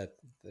either.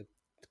 They're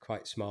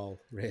quite small,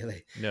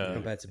 really,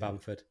 compared to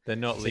Bamford. They're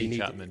not Lee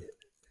Chapman.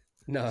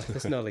 No,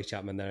 there's no Lee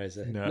Chapman there, is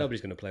there? No.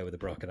 Nobody's going to play with a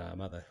broken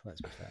arm, are they?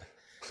 Let's be fair.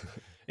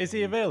 Is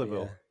he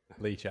available,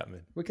 Lee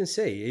Chapman? We can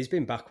see. He's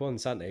been back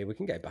once, hasn't he? We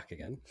can get him back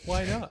again.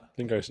 Why not?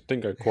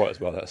 Didn't go quite as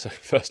well that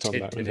first time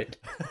back, did it?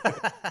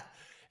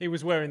 He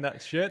was wearing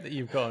that shirt that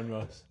you've got on,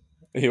 Ross.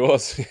 He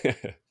was.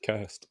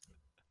 Cursed.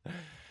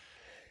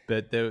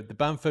 But the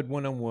Bamford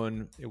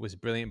one-on-one, it was a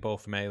brilliant ball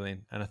from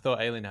Ayling, and I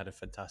thought Ayling had a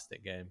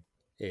fantastic game.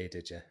 He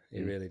did, yeah.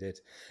 He really did.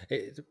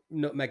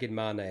 Nutmegging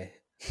Mane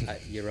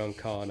at your own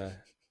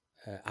corner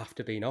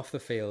after being off the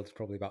field,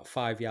 probably about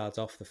 5 yards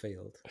off the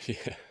field.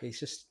 Yeah. He's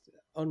just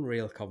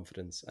unreal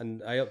confidence,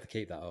 and I hope to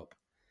keep that up.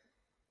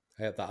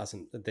 I hope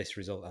this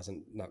result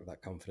hasn't knocked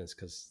that confidence,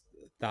 because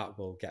that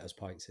will get us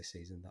points this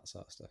season, that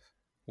sort of stuff.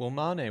 Well,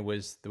 Mane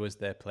was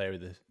their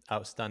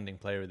outstanding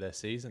player of their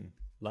season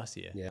last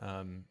year.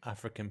 Yeah.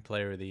 African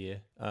Player of the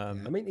Year. I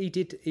mean, he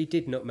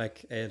did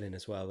nutmeg Ayling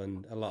as well,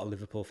 and a lot of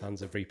Liverpool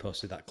fans have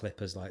reposted that clip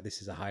as like,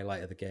 this is a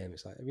highlight of the game.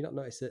 It's like, have you not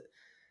noticed that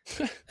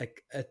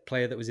a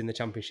player that was in the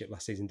Championship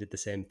last season did the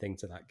same thing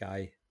to that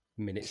guy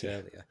minutes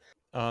earlier?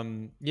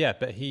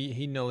 But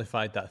he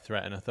nullified that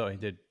threat, and I thought he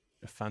did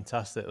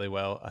fantastically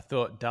well. I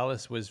thought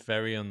Dallas was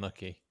very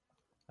unlucky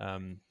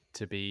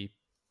to be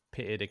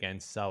pitted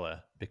against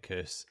Salah,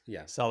 because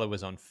Salah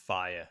was on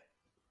fire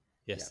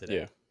yesterday.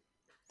 Yeah.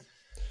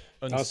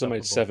 Dallas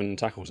made 7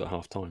 tackles at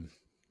half time.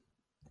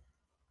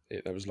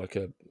 That was like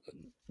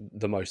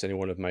the most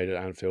anyone had made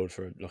at Anfield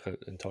for like an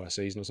entire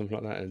season or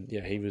something like that. And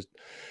yeah,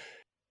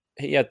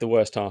 he had the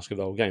worst task of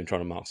the whole game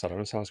trying to mark Salah,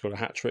 and Salah scored a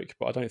hat-trick,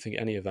 but I don't think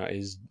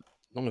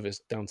none of it's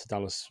down to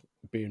Dallas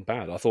being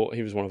bad. I thought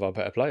he was one of our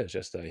better players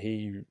yesterday.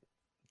 He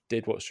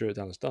did what Stuart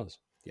Dallas does.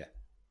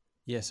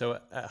 Yeah, so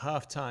at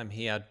half-time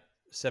he had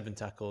 7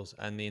 tackles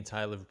and the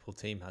entire Liverpool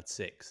team had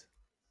 6.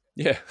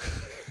 Yeah.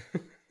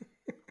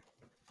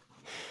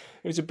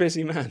 He was a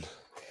busy man.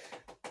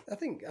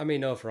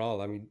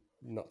 Overall,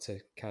 not to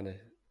kind of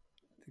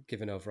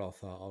give an overall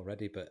thought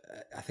already, but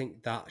I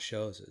think that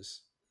shows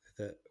us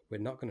that we're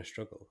not going to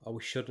struggle, or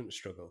we shouldn't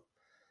struggle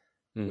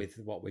with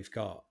what we've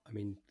got. I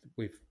mean,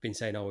 we've been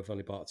saying, we've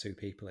only brought 2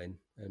 people in,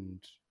 and,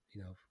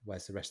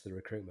 where's the rest of the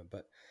recruitment?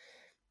 But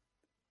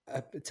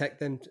take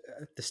them,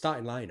 the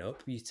starting lineup,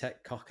 you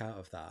take Koch out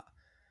of that,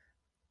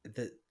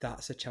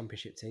 that's a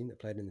championship team that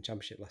played in the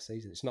championship last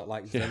season. It's not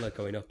like Villa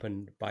going up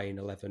and buying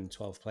 11,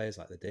 12 players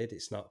like they did.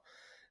 It's not.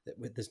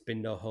 There's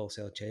been no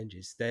wholesale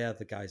changes. They are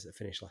the guys that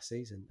finished last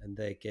season, and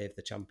they gave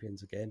the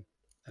champions a game,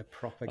 a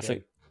proper game. I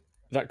think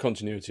that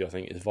continuity,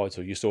 is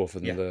vital. You saw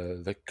from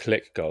the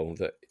Click goal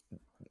that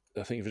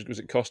I think was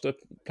it Costa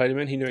played him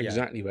in. He knew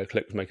exactly where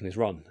Click was making his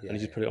run, and he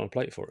just put it on a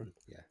plate for him.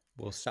 Yeah,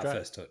 well, that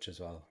first touch as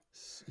well.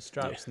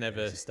 Strap's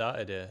never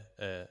started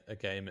a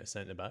game at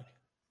centre back.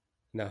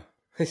 No,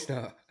 it's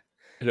not.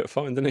 He looked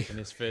fine, didn't he? In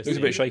his first he was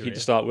a bit shaky career to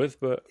start with,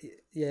 but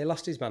yeah, he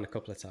lost his man a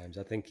couple of times.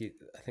 I think,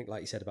 like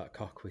you said about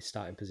Koch with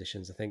starting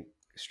positions. I think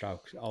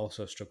Strauch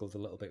also struggled a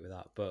little bit with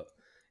that, but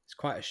it's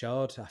quite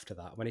assured after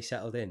that. When he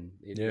settled in,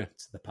 he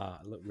looked the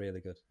part. It looked really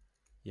good.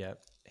 Yeah,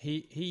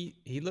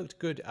 he looked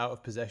good out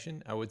of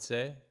possession, I would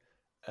say.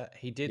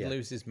 He did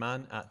lose his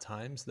man at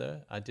times,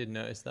 though. I did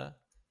notice that,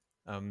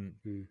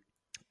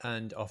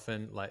 and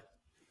often like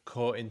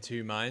caught in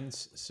two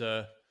minds.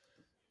 So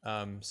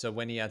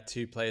when he had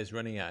two players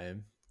running at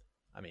him,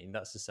 I mean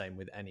that's the same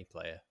with any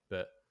player.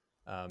 But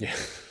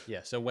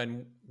so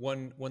when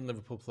one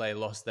Liverpool player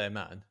lost their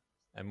man,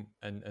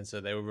 and so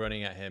they were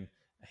running at him,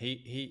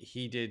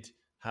 he did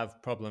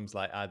have problems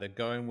like either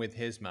going with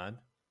his man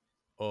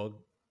or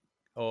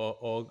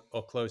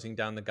closing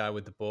down the guy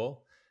with the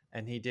ball.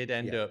 And he did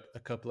end up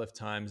a couple of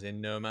times in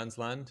no man's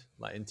land,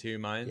 like in two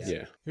minds.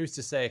 Yeah. Who's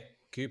to say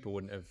Cooper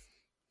wouldn't have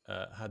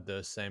had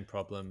those same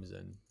problems,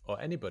 or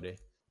anybody?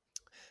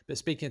 But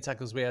speaking of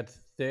tackles, we had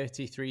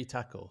 33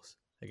 tackles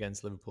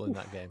against Liverpool in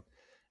that game.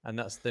 And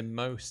that's the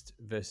most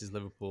versus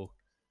Liverpool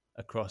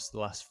across the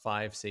last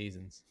 5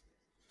 seasons.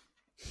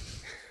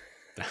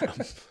 Damn.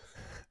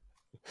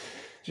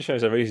 Just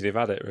shows how easy they've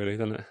had it, really,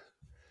 doesn't it?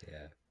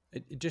 Yeah.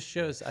 It just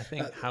shows, I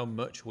think, how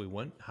much we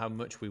want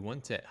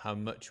it, how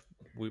much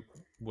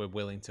we're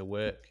willing to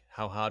work,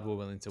 how hard we're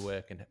willing to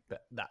work, and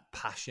that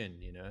passion,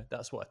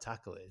 that's what a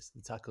tackle is.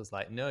 The tackle's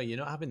like, no, you're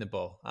not having the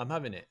ball, I'm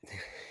having it.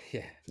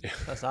 Yeah.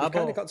 That's our We've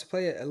ball. kind of got to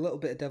play a little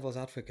bit of devil's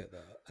advocate,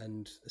 though,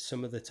 and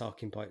some of the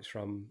talking points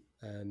from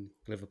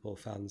Liverpool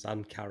fans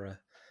and Cara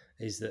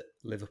is that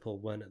Liverpool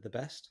weren't at the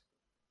best.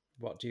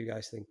 What do you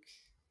guys think?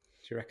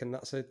 Do you reckon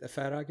that's a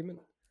fair argument?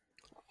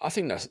 I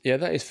think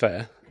that is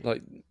fair.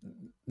 Like,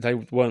 they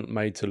weren't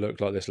made to look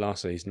like this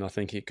last season. I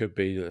think it could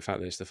be the fact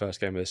that it's the first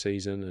game of the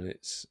season and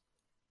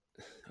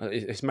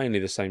it's mainly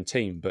the same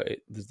team, but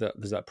there's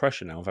that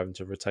pressure now of having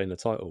to retain the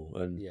title.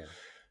 And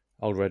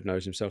Old Red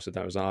knows himself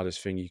that was the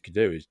hardest thing you could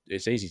do.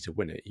 It's easy to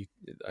win it.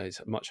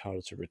 It's much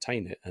harder to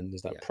retain it, and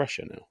there's that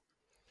pressure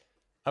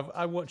now.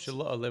 I watched a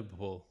lot of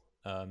Liverpool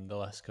the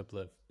last couple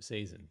of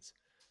seasons,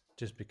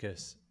 just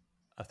because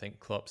I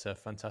think Klopp's a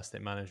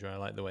fantastic manager. I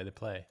like the way they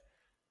play.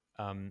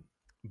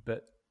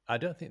 But I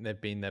don't think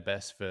they've been their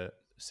best for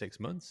 6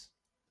 months.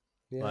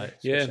 My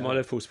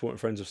Liverpool supporting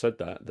friends have said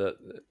that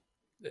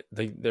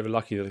they were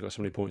lucky that they got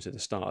so many points at the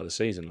start of the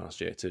season last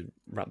year to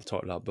wrap the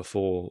title up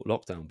before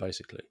lockdown,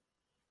 basically.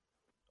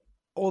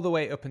 All the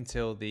way up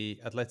until the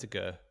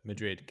Atletico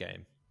Madrid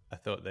game, I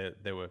thought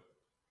they were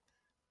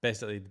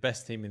basically the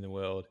best team in the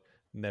world,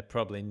 and they're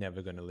probably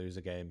never going to lose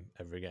a game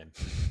ever again.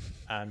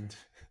 and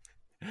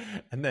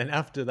then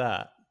after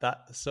that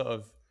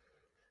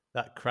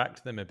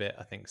cracked them a bit,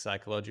 I think,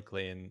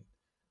 psychologically. And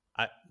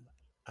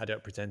I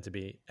don't pretend to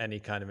be any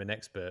kind of an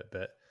expert,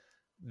 but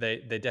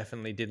they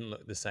definitely didn't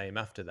look the same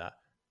after that.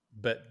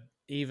 But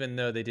even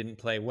though they didn't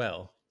play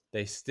well,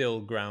 they still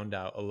ground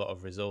out a lot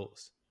of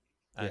results.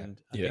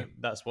 And I think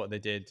that's what they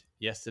did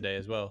yesterday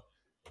as well.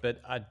 But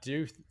I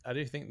do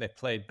think they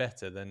played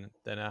better than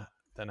I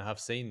have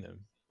seen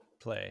them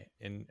play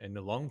in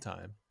a long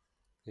time.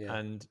 Yeah.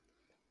 And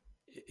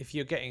if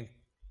you're getting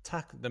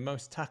the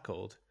most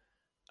tackled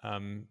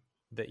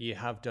that you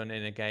have done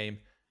in a game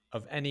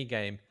of any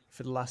game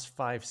for the last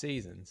 5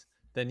 seasons,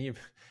 then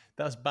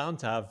that's bound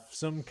to have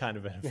some kind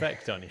of an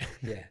effect on you.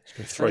 Yeah, it's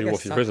going to throw you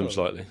off your rhythm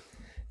slightly.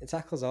 The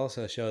tackles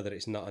also show that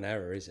it's not an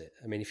error, is it?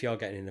 I mean, if you're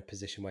getting in a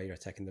position where you're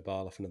taking the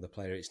ball off another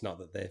player, it's not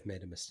that they've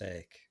made a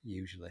mistake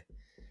usually.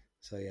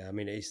 So yeah, I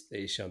mean,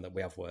 it's shown that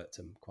we have worked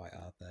them quite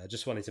hard there. I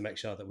just wanted to make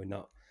sure that we're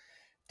not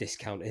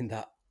discounting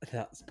that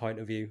point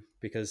of view,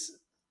 because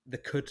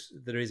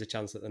there is a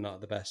chance that they're not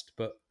at the best,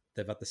 but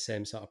they've had the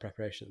same sort of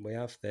preparation that we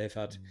have. They've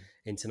had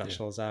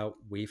internationals out,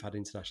 we've had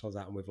internationals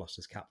out, and we've lost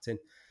as captain.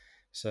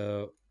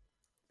 So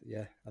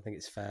yeah, I think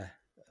it's fair,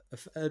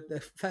 a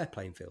fair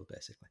playing field,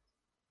 basically.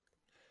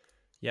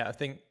 Yeah, I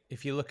think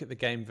if you look at the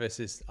game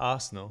versus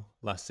Arsenal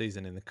last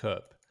season in the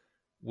Cup,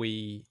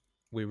 we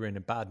were in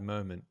a bad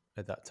moment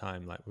at that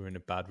time. Like, we were in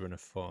a bad run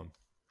of form.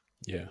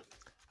 Yeah.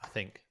 I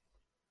think.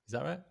 Is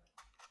that right?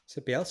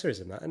 So Bielsa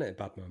isn't it? A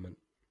bad moment.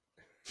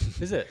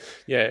 Is it?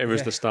 Yeah, it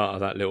was the start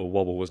of that little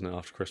wobble, wasn't it,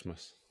 after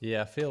Christmas?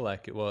 Yeah, I feel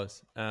like it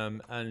was.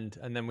 And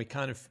then we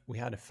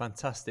had a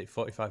fantastic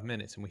 45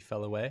 minutes and we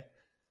fell away.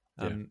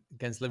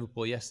 Against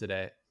Liverpool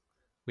yesterday,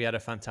 we had a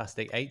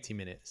fantastic 80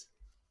 minutes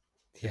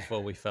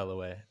before we fell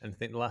away. And I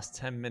think the last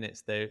 10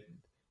 minutes they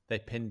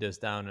pinned us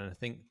down, and I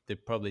think they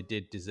probably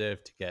did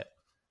deserve to get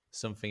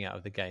something out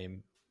of the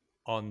game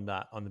on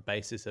the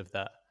basis of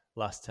that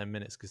last 10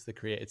 minutes because they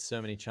created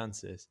so many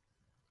chances,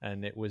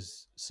 and it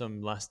was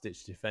some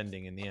last-ditch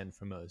defending in the end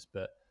from us.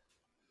 But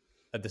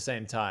at the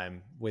same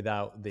time,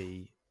 without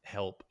the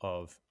help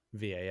of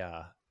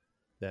VAR,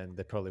 then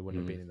they probably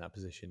wouldn't have been in that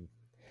position.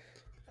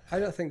 I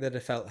don't think they'd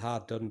have felt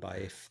hard done by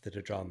if they'd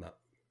have drawn that.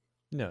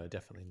 No,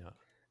 definitely not.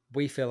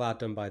 We feel hard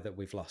done by that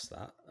we've lost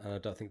that, and I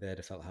don't think they'd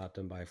have felt hard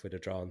done by if we'd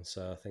have drawn.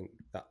 So I think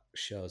that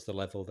shows the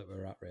level that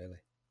we're at, really.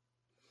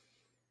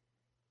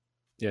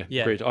 Yeah.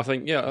 Agreed. I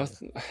think,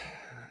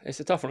 it's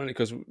a tough one, only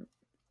because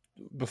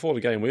before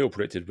the game we all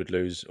predicted we'd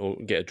lose or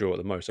get a draw at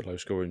the most, a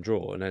low-scoring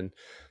draw, and then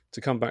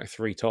to come back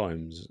 3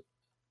 times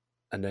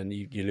and then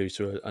you lose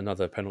to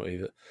another penalty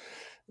that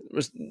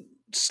was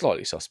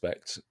slightly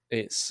suspect.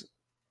 It's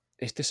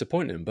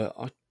disappointing, but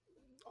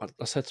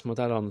I said to my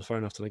dad on the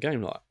phone after the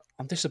game, like,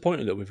 I'm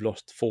disappointed that we've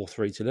lost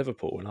 4-3 to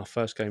Liverpool in our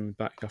first game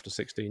back after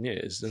 16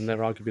 years, and they're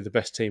arguably the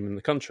best team in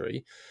the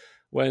country,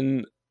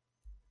 when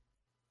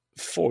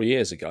 4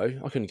 years ago,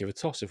 I couldn't give a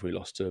toss if we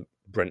lost to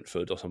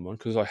Brentford or someone,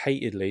 because I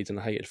hated Leeds and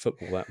I hated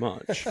football that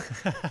much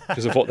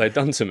because of what they'd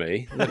done to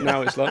me. But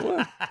now it's like,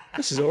 well,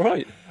 this is all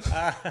right.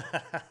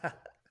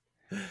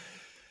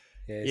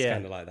 It's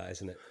kind of like that,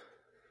 isn't it?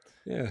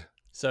 Yeah.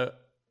 So,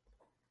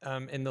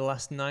 in the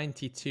last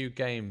 92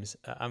 games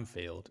at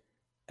Anfield,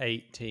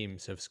 8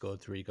 teams have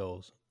scored 3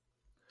 goals.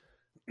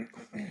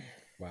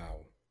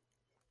 Wow.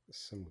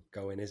 Some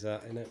going, is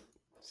that, innit?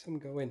 Some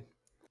going.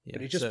 Yeah,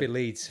 but it'd just be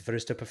Leeds for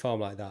us to perform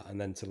like that and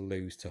then to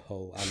lose to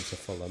Hull and to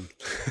Fulham.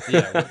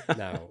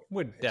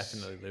 We're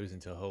definitely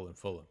losing to Hull and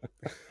Fulham.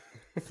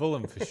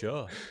 Fulham for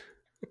sure.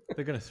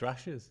 They're going to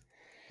thrash us.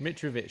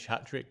 Mitrovic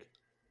hat-trick.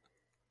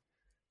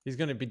 He's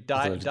going to be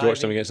diving. Did you watch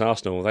them against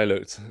Arsenal? They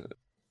looked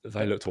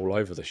all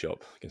over the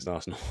shop against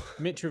Arsenal.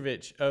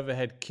 Mitrovic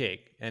overhead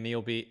kick, and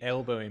he'll be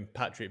elbowing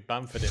Patrick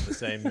Bamford in the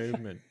same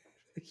movement.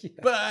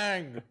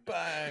 Bang!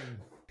 Bang!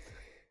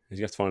 He's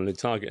going to have to find a new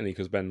target, and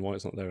because Ben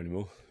White's not there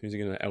anymore. Who's he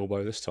going to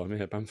elbow this time?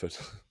 Yeah, Bamford.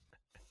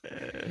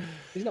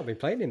 He's not been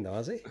playing him though,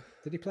 has he?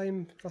 Did he play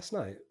him last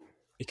night?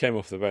 He came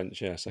off the bench,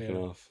 second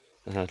half,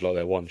 and had like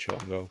their one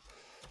shot and goal.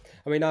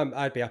 I mean,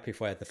 I'd be happy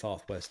if we had the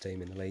 4th worst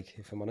team in the league,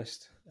 if I'm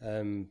honest.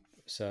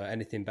 So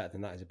anything better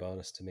than that is a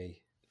bonus to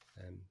me.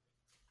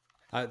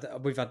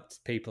 We've had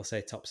people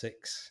say top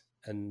 6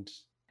 and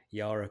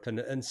Europe,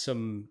 and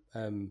some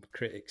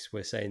critics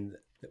were saying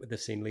that they've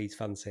seen Leeds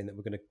fans saying that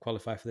we're going to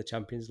qualify for the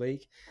Champions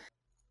League.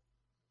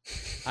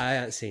 I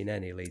haven't seen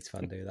any Leeds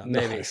fan do that.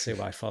 Maybe it's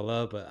who I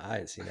follow, but I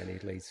haven't seen any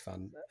Leeds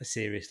fan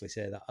seriously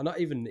say that. I'm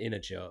not even in a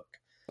joke.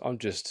 I'm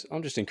just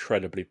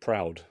incredibly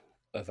proud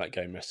of that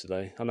game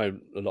yesterday. I know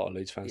a lot of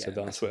Leeds fans said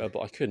that on Twitter,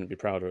 but I couldn't be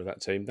prouder of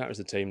that team. That was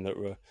the team that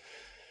were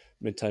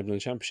mid-table in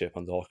the Championship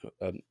under what's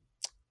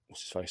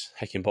his face,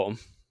 Heckingbottom,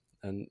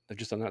 and they've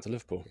just done that to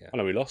Liverpool. Yeah. I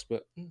know we lost,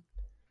 but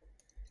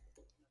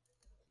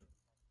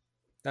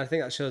I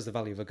think that shows the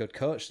value of a good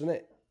coach, doesn't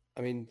it?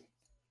 I mean,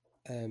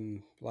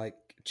 like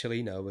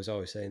Chilino was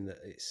always saying that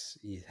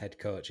your head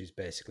coach is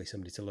basically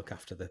somebody to look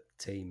after the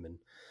team and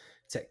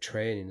take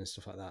training and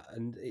stuff like that.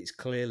 And it's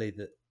clear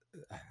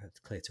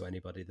to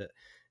anybody that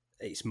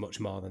it's much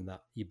more than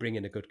that. You bring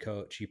in a good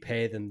coach, you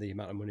pay them the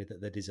amount of money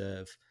that they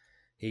deserve.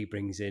 He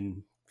brings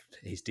in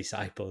his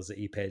disciples that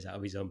he pays out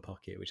of his own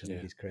pocket, which I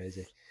think is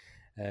crazy.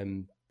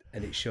 And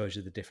it shows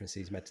you the difference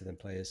he's made to them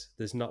players.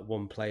 There's not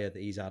one player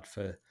that he's had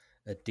for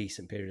a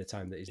decent period of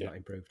time that he's not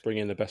improved. Bring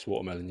in the best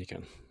watermelon you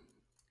can.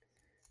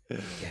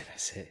 Yeah,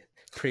 that's it.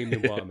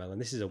 Premium watermelon.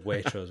 This is a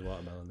Waitrose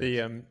watermelon.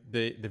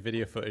 The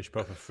video footage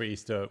proper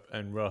freezed up,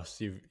 and Ross,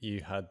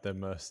 you had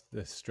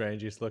the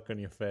strangest look on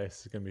your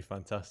face. It's gonna be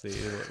fantastic.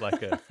 You look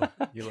like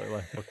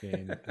a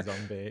fucking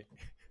zombie.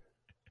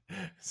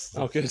 Good.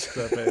 So like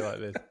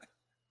this.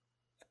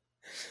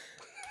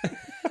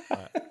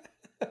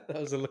 That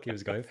was the look he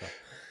was going for.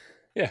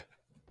 Yeah.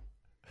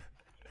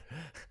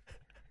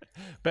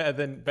 Better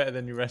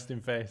than your resting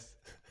face.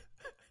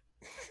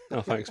 Oh,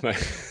 thanks, mate.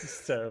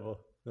 It's terrible.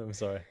 I'm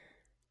sorry.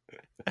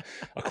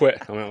 I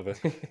quit. I'm out of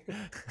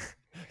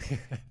it.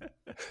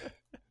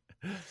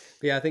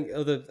 Yeah, I think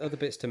other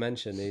bits to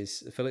mention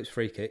is Phillips'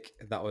 free kick.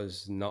 That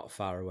was not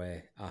far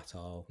away at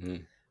all,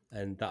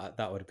 and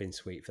that would have been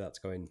sweet for that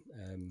to go in.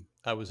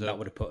 That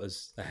would have put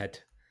us ahead.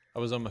 I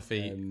was on my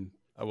feet.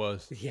 I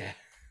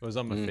was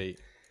on my feet.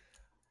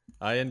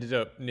 I ended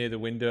up near the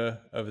window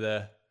over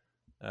there,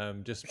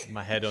 just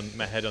my head on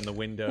the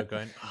window,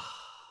 going,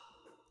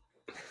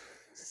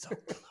 so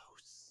close.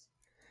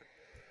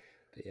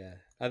 But yeah,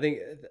 I think,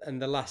 and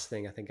the last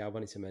thing I think I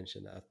wanted to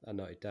mention that I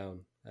noted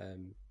down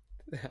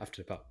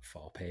after about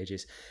 4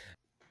 pages,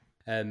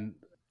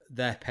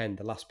 their pen,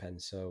 the last pen,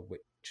 so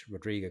which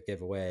Rodrigo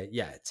gave away,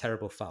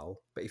 terrible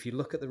foul. But if you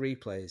look at the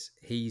replays,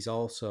 he's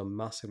also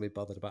massively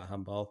bothered about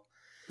handball.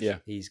 Yeah,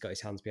 he's got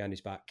his hands behind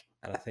his back,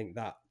 and I think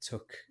that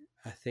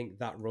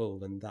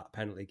rule and that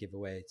penalty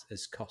giveaway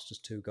has cost us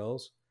 2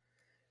 goals.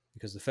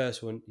 Because the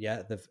first one,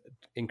 they've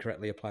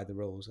incorrectly applied the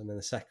rules. And then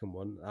the second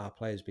one, our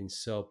player's been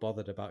so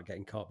bothered about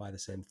getting caught by the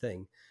same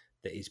thing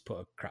that he's put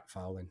a crap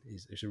foul in.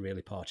 It's a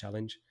really poor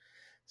challenge.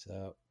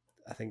 So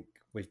I think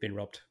we've been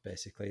robbed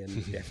basically, and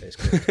the FA's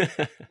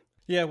good.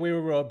 Yeah, we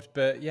were robbed,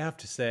 but you have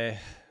to say,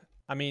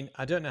 I mean,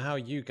 I don't know how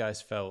you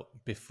guys felt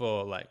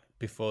before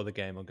the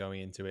game or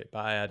going into it,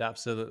 but I had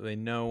absolutely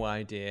no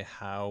idea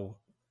how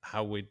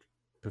we'd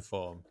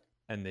perform,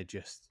 and they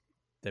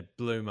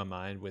blew my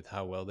mind with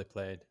how well they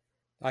played.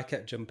 I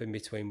kept jumping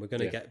between we're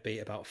going to get beat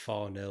about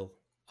 4-0,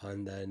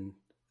 and then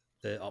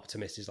the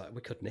optimist is like,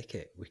 we could nick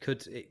it.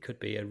 It could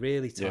be a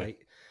really tight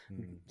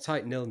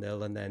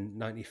 0-0, and then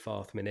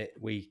 94th minute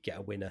we get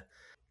a winner.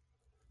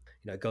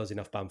 It goes in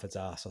off Bamford's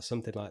arse or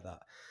something like that.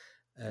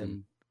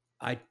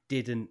 I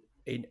didn't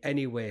in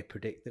any way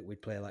predict that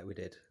we'd play like we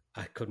did.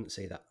 I couldn't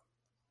see that.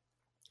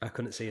 I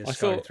couldn't see us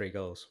scoring 3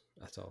 goals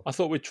at all. I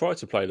thought we'd try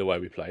to play the way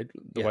we played,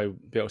 the way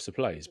Bielsa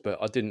plays, but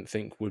I didn't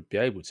think we'd be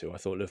able to. I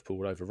thought Liverpool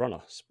would overrun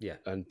us. Yeah.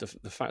 And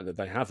the fact that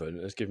they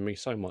haven't has given me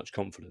so much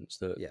confidence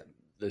that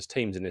there's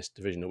teams in this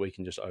division that we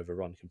can just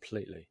overrun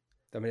completely.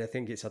 I mean, I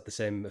think it's had the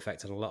same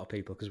effect on a lot of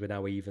people because we're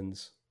now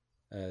evens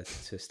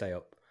to stay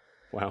up.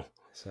 Wow.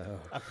 So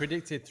I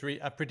predicted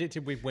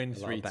we'd win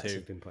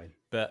 3-2.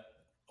 But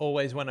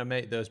always when I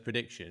make those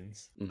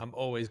predictions, I'm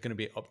always going to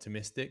be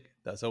optimistic.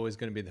 That's always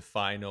going to be the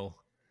final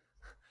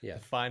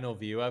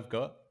view I've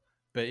got.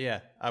 But yeah,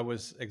 I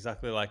was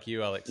exactly like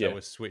you, Alex. I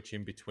was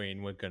switching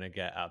between we're going to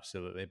get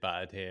absolutely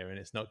battered here and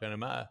it's not going to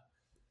matter.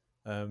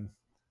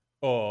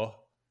 Or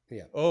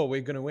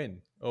we're going to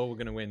win.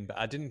 But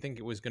I didn't think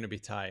it was going to be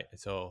tight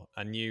at all.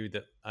 I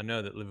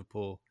know that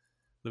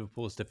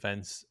Liverpool's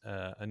defense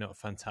are not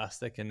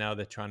fantastic, and now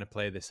they're trying to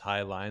play this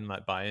high line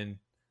like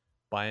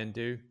Bayern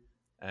do,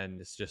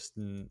 and it's just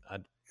I'm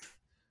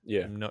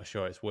not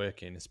sure it's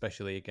working,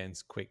 especially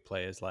against quick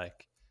players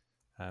like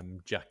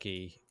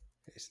Jackie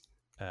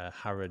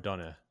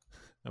Haradonna.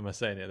 Am I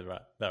saying it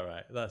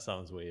right? That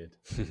sounds weird.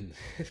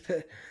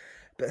 But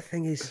the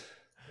thing is,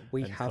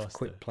 we have Foster.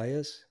 quick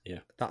players. Yeah,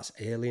 that's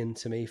alien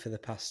to me for the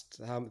past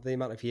the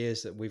amount of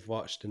years that we've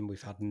watched, and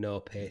we've had no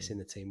pace in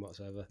the team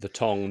whatsoever. The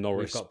Tong,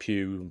 Norris,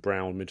 Pugh,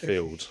 Brown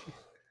midfield.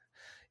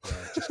 Yeah,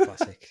 just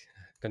classic.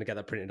 Going to get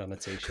that printed on a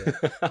t-shirt.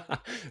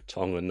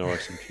 Tong and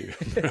Norris and Pugh.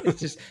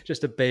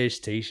 just a beige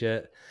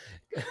t-shirt.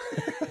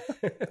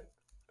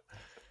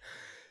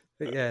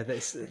 But yeah,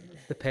 that's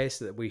the pace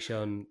that we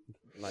shown,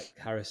 like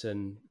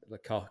Harrison,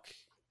 Lecoq,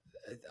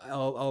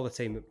 all the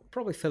team.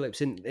 Probably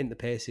Phillips in the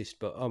paces,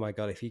 but oh my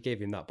god, if you gave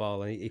him that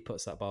ball and he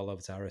puts that ball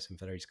over to Harrison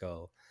for his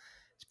goal,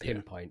 it's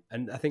pinpoint. Yeah.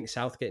 And I think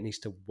Southgate needs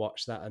to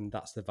watch that, and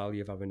that's the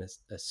value of having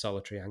a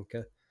solitary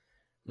anchor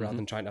rather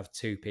than trying to have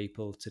 2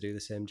 people to do the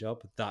same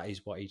job. That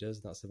is what he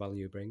does. That's the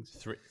value he brings.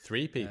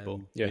 Three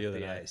people.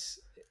 It's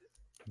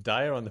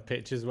Dyer on the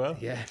pitch as well.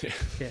 Yeah.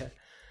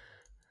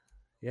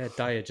 Yeah,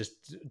 Dyer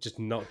just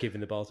not giving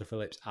the ball to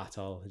Phillips at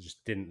all. It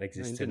just didn't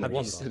exist.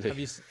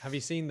 Have you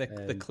seen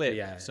the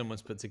clip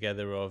someone's put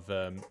together of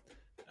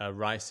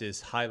Rice's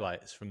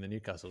highlights from the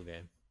Newcastle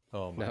game?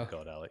 Oh my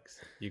god, Alex,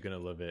 you're gonna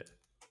love it.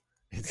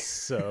 It's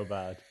so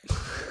bad.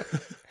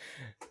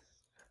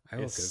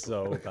 It's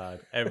so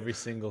bad. Every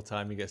single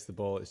time he gets the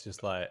ball, it's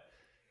just like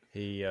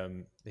he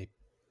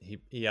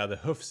either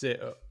hoofs it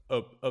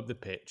up the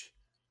pitch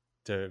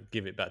to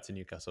give it back to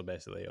Newcastle,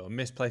 basically, or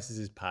misplaces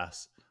his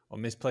pass, or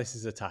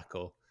misplaces a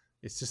tackle.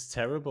 It's just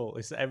terrible.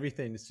 It's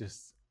everything.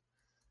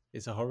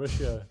 It's a horror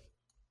show.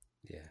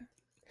 Yeah.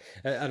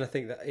 And I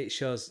think that it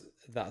shows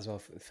that as well,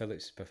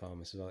 Phillips'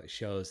 performance as well. It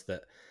shows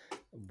that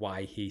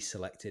why he's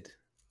selected.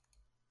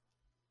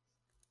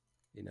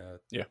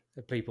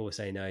 People were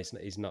saying, no,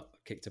 he's not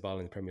kicked a ball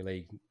in the Premier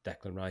League.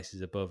 Declan Rice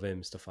is above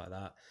him, stuff like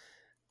that.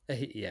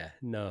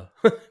 No,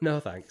 no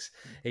thanks.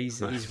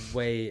 He's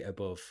way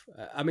above.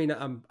 I mean,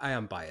 I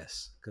am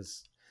biased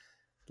because,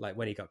 like,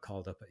 when he got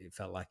called up, it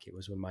felt like it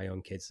was one of my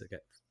own kids that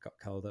got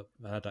called up.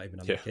 I don't even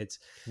have any kids,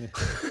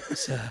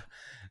 so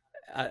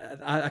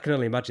I can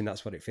only imagine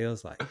that's what it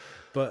feels like.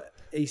 But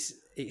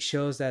it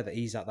shows there that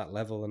he's at that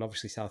level, and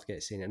obviously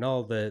Southgate's seen it. And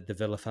all the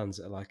Villa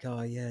fans are like,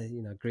 oh yeah,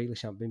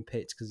 Grealish hasn't been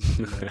picked because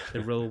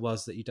the rule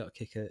was that you don't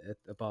kick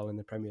a ball in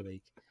the Premier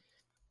League.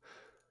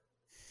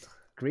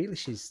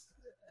 Grealish is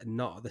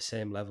not at the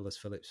same level as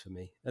Phillips for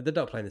me. And they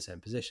don't play in the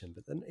same position,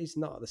 but then he's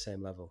not at the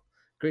same level.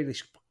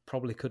 Grealish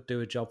probably could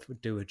do a job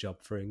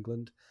for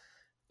England,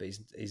 but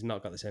he's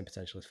not got the same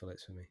potential as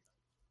Phillips for me.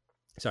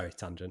 Sorry,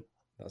 tangent.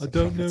 I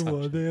don't know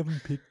why they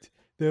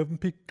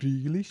haven't picked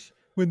Grealish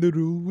when the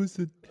rule was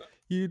that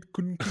you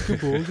couldn't kick a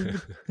ball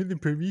in the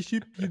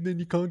Premiership, and then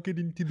you can't get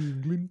into the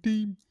England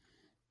team.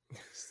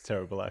 It's a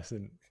terrible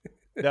accent.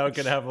 Now we're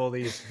going to have all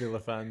these Villa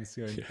fans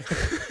going,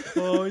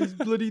 oh, he's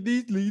bloody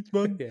these Leeds,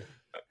 man. Yeah.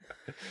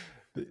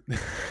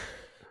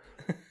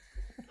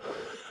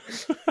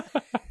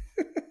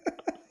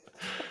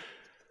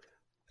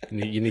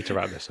 You need to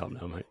wrap this up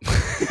now, mate.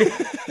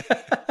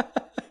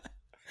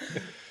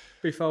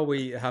 Before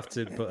we have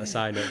to put a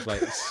sign up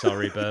like,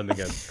 sorry,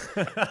 Birmingham.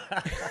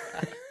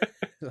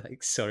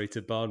 Like, sorry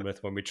to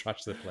Bournemouth when we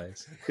trash the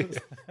place.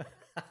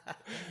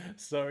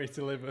 Sorry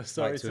to Liverpool.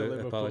 Sorry to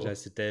Liverpool.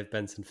 Apologise to Dave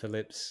Benson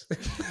Phillips.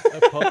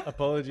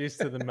 Apologies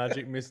to the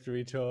Magic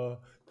Mystery Tour.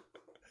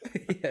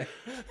 Yeah.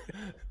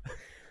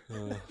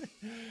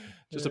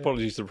 Just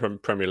apologies to the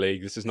Premier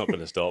League. This is not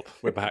going to stop.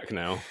 We're back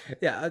now.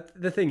 Yeah,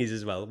 the thing is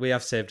as well, we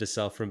have saved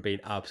ourselves from being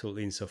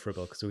absolutely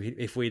insufferable because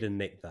if we'd have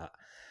nicked that,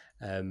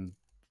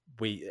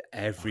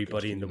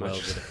 everybody in the world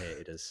would have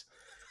hated us.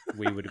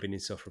 We would have been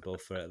insufferable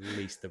for at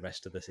least the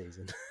rest of the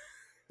season.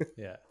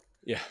 Yeah.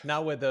 Yeah.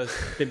 Now with those...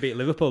 Didn't beat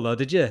Liverpool though,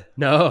 did you?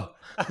 No.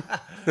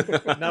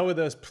 Now with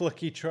those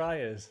plucky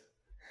triers.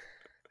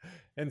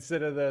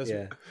 Instead of those...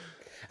 Yeah.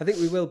 I think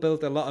we will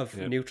build a lot of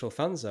neutral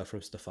fans though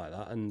from stuff like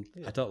that, and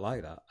I don't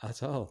like that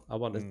at all. I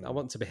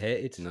want to be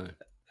hated. No.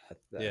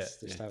 That's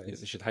just how it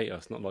is. They should hate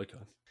us, not like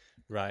us.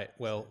 Right.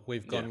 Well,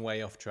 we've gone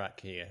way off track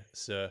here.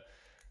 So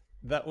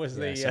that was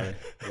that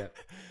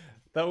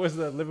was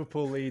the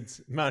Liverpool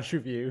Leeds match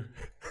review.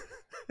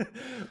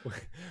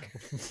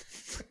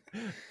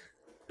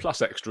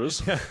 Plus extras.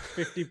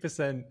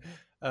 50%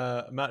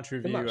 match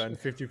review and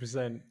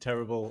 50%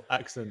 terrible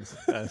accents.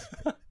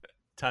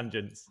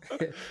 Tangents.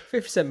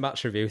 50%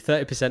 match review,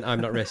 30% I'm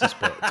not racist,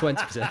 but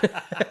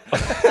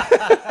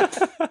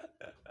 20%.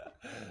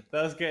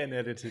 That's getting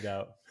edited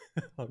out.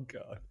 Oh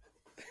God.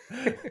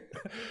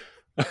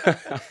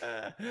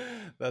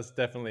 That's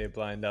definitely a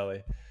blind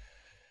alley.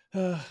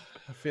 I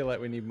feel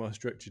like we need more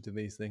structure to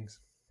these things.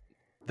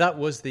 That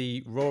was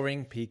the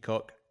Roaring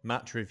Peacock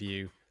match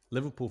review.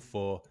 Liverpool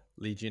 4,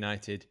 Leeds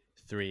United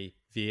 3,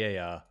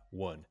 VAR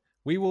 1.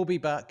 We will be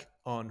back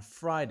on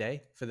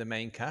Friday for the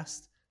main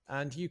cast.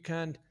 And you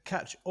can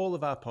catch all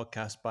of our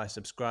podcasts by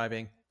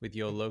subscribing with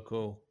your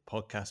local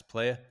podcast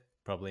player,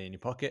 probably in your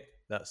pocket.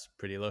 That's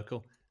pretty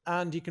local.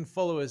 And you can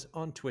follow us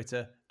on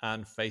Twitter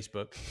and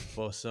Facebook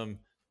for some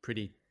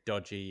pretty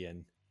dodgy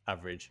and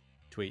average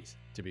tweets,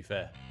 to be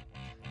fair.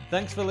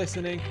 Thanks for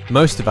listening.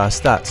 Most of our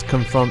stats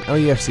come from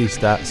LUFC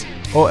Stats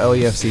or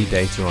LUFC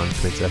Data on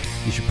Twitter.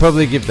 You should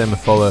probably give them a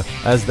follow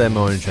as they're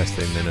more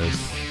interesting than us.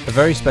 A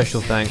very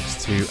special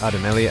thanks to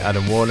Adam Elliott,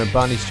 Adam Warner,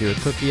 Barney Stewart,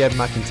 Cookie, Ed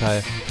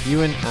McIntyre,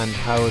 Ewan and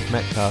Howard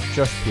Metcalf,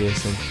 Josh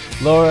Pearson,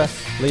 Laura,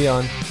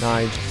 Leon,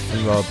 Nige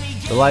and Rob,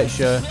 The Light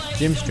Show,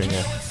 Jim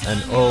Stringer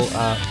and all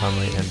our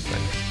family and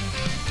friends.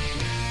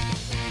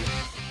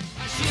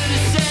 I should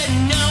have said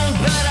no,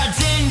 but I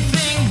didn't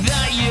think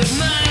that you'd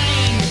mind.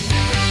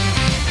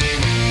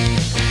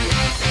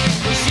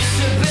 It's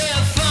just a bit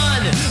of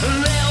fun, a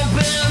little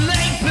bit of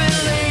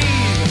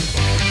make-believe.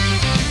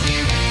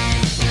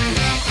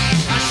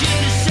 I should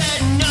have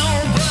said no,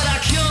 but I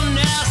couldn't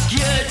ask you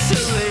to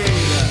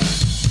leave.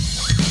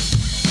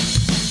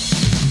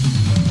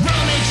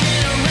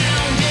 Rummaging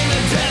around in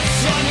the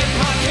depths of your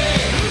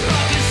pocket,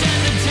 rockers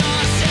and the door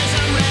says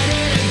I'm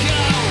ready to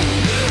go.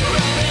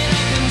 Rolling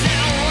up and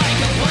down like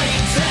a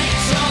plate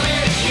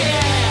tectonic,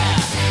 yeah.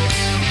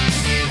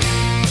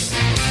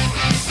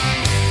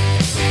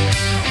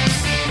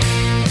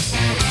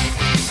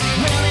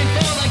 Running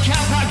for the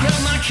cap, I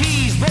grab my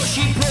keys, but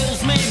she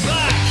pulls me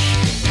back.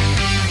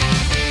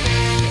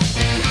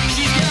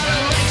 She's got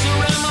her legs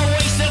around my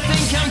waist, I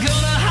think I'm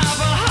gonna have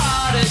a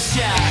heart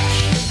attack.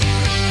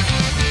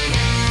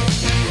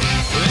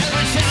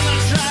 Every time I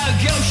try to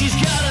go, she's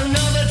got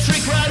another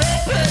trick right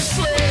up her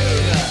sleeve.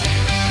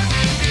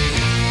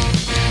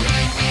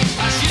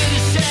 I should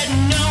have said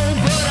no,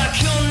 but I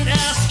couldn't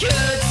ask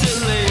her to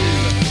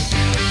leave.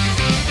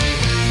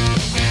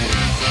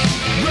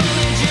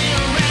 Rummaging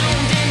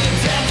around in the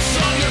depths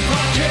of your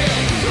pocket,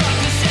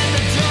 rockers and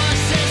the door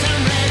says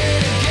I'm ready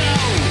to go.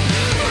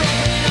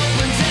 Rolling up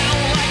and down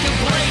like a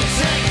plate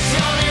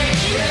tectonic,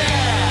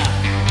 yeah.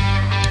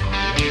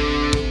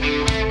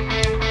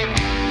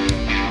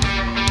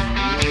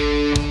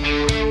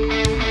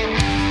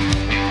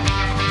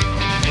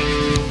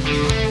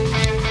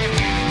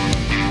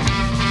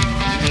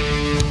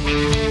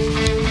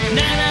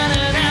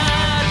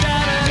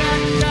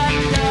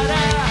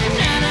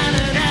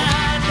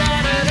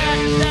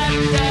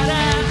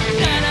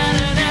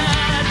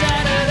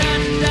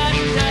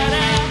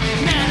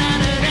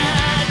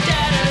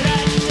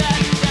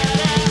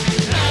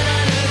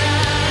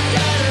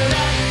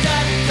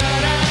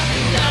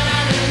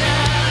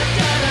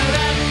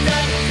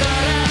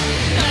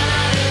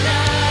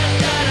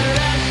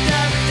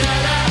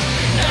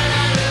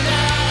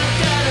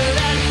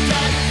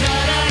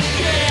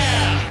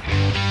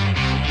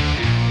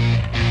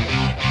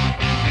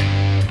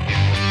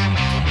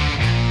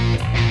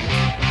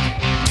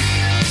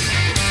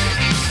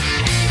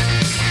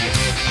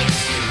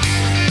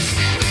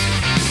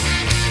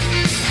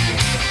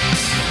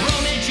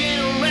 Rummaging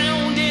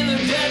around in the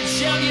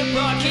depths of your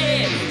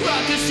pocket,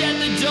 rockers at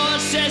the door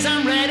says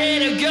I'm ready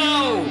to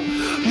go.